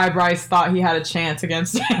know why Bryce thought he had a chance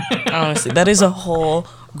against him. Honestly, that is a whole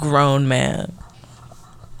grown man.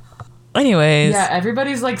 Anyways. Yeah,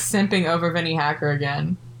 everybody's like simping over Vinny Hacker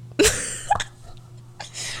again.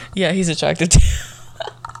 Yeah, he's attractive too.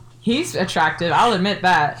 He's attractive, I'll admit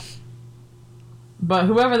that. But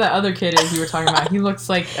whoever that other kid is you were talking about, he looks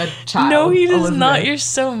like a child. No, he does Elizabeth. not. You're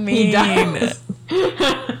so mean. He does.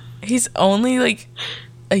 He's only like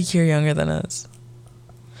a year younger than us.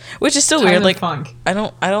 Which is still Tyler weird. Like, Funk. I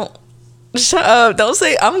don't. Shut up. Don't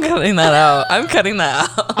say I'm cutting that out. I'm cutting that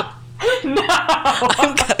out. No!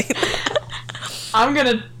 I'm cutting that. I'm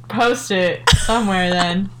gonna post it somewhere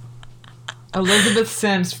then. Elizabeth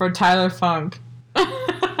Sims for Tyler Funk.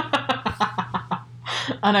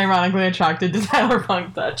 Unironically attracted to Tyler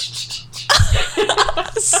Funk.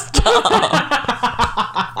 Stop.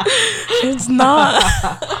 It's not.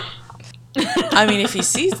 I mean, if he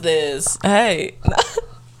sees this, hey.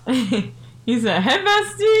 He said, "Hey,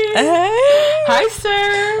 bestie. Hey. Hi,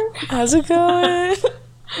 sir. How's it going?"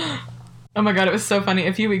 Oh my god, it was so funny.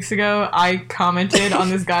 A few weeks ago, I commented on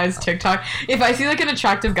this guy's TikTok. If I see like an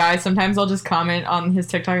attractive guy, sometimes I'll just comment on his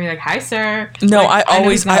TikTok and be like, "Hi, sir." No, like, I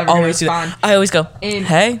always do that. I always go,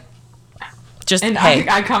 "Hey." Just and hey.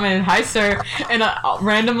 I commented, "Hi, sir," and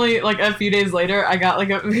randomly, like a few days later, I got like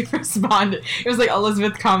a respond. It was like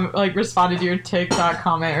Elizabeth responded to your TikTok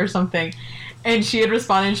comment or something, and she had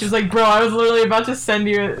responded. And she was like, "Bro, I was literally about to send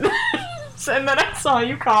you." And then I saw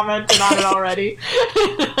you commented on it already.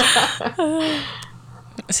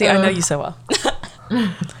 See, I know you so well.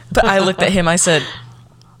 But I looked at him. I said,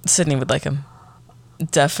 Sydney would like him.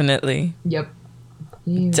 Definitely. Yep.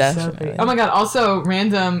 Definitely. So oh my god. Also,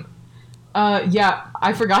 random. Yeah,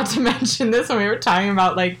 I forgot to mention this when we were talking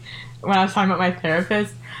about when I was talking about my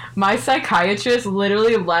therapist. My psychiatrist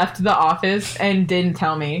literally left the office and didn't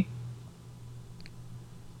tell me.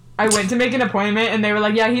 I went to make an appointment and they were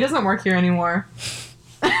like, "Yeah, he doesn't work here anymore."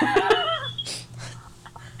 I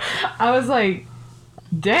was like,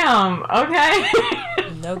 "Damn, okay."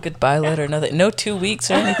 No goodbye letter, nothing. No 2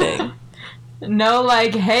 weeks or anything. No,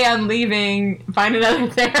 hey, I'm leaving. Find another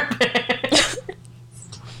therapist.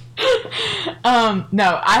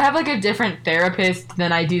 No, I have a different therapist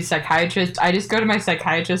than I do psychiatrist. I just go to my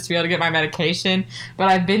psychiatrist to be able to get my medication, but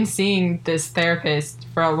I've been seeing this therapist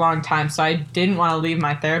for a long time, so I didn't want to leave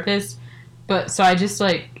my therapist. But so I just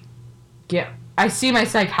I see my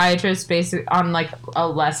psychiatrist basically on a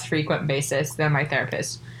less frequent basis than my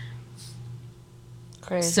therapist.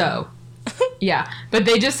 Crazy. So, yeah, but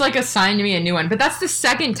they just assigned me a new one. But that's the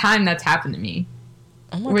second time that's happened to me.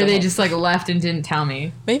 Oh my where God. they just left and didn't tell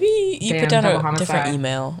me. Maybe you put down double a different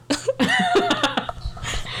email.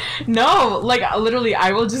 No, literally,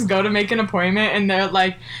 I will just go to make an appointment and they're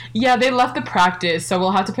like, "Yeah, they left the practice, so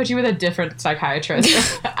we'll have to put you with a different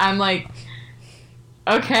psychiatrist." I'm like,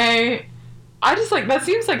 okay. I just that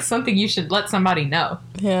seems like something you should let somebody know.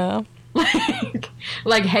 Yeah.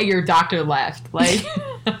 Hey, your doctor left.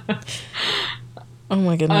 Oh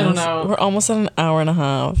my goodness. I don't know. We're almost at an hour and a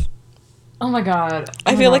half. Oh my god.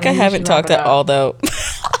 I feel like I haven't talked at all, though.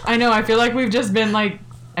 I know. I feel like we've just been we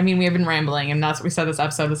have been rambling, and that's what we said this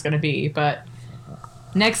episode was going to be, but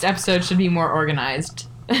Next episode should be more organized.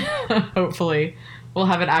 Hopefully. We'll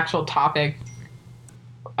have an actual topic.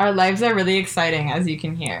 Our lives are really exciting, as you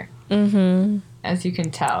can hear. Mm-hmm. As you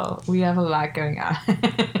can tell, we have a lot going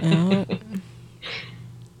on.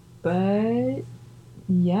 But,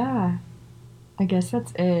 yeah. I guess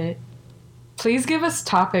that's it. Please give us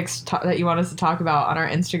topics that you want us to talk about on our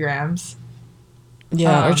Instagrams.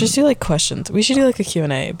 Yeah, or just do, like, questions. We should do, like, a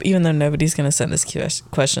Q&A, even though nobody's going to send us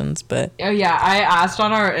questions, but... Oh, yeah, I asked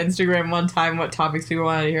on our Instagram one time what topics people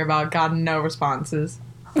wanted to hear about. Got no responses.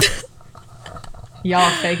 Y'all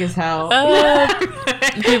fake as hell.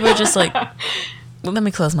 People are just like, well, let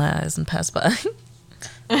me close my eyes and pass by.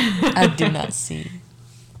 I do not see.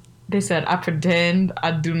 They said, I pretend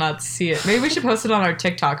I do not see it. Maybe we should post it on our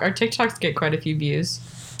TikTok. Our TikToks get quite a few views.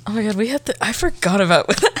 Oh my god, I forgot about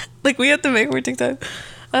that. Like, we have to make more TikTok.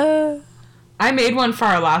 I made one for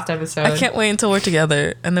our last episode. I can't wait until we're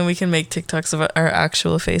together, and then we can make TikToks of our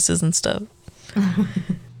actual faces and stuff.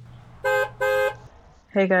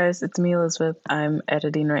 Hey guys, it's me, Elizabeth. I'm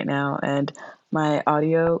editing right now, and my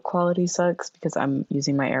audio quality sucks because I'm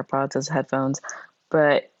using my AirPods as headphones.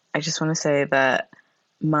 But I just want to say that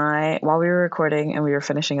while we were recording and we were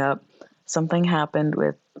finishing up, something happened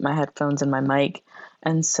with my headphones and my mic.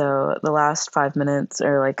 And so the last 5 minutes,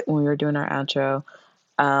 or like when we were doing our outro,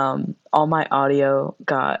 all my audio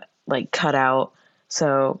got like cut out.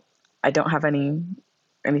 So I don't have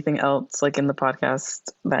anything else like in the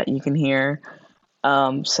podcast that you can hear.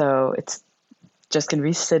 So it's just gonna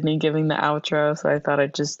be Sydney giving the outro. So I thought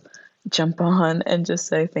I'd just jump on and just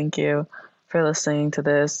say thank you for listening to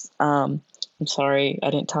this. I'm sorry I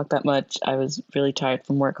didn't talk that much. I was really tired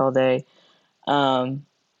from work all day.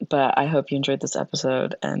 But I hope you enjoyed this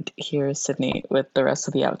episode, and here's Sydney with the rest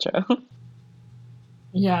of the outro.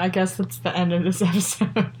 Yeah, I guess that's the end of this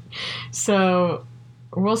episode. So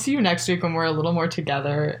we'll see you next week when we're a little more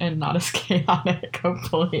together and not as chaotic,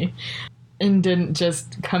 hopefully, and didn't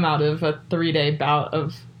just come out of a 3-day bout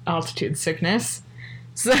of altitude sickness.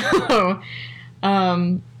 So,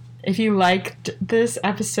 if you liked this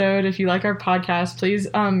episode, if you like our podcast, please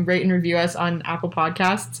rate and review us on Apple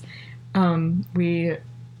Podcasts. We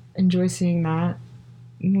enjoy seeing that,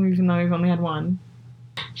 even though we've only had one.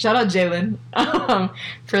 Shout out Jalen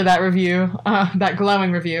for that review, that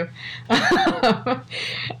glowing review.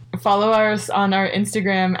 Follow us on our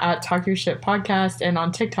Instagram at Talk Your Shit Podcast and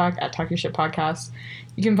on TikTok at Talk Your Shit Podcast.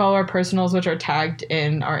 You can follow our personals, which are tagged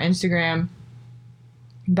in our Instagram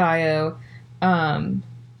bio. And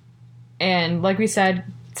like we said,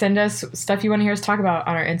 send us stuff you want to hear us talk about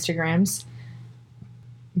on our Instagrams.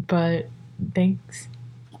 But thanks.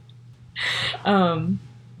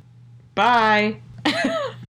 Bye.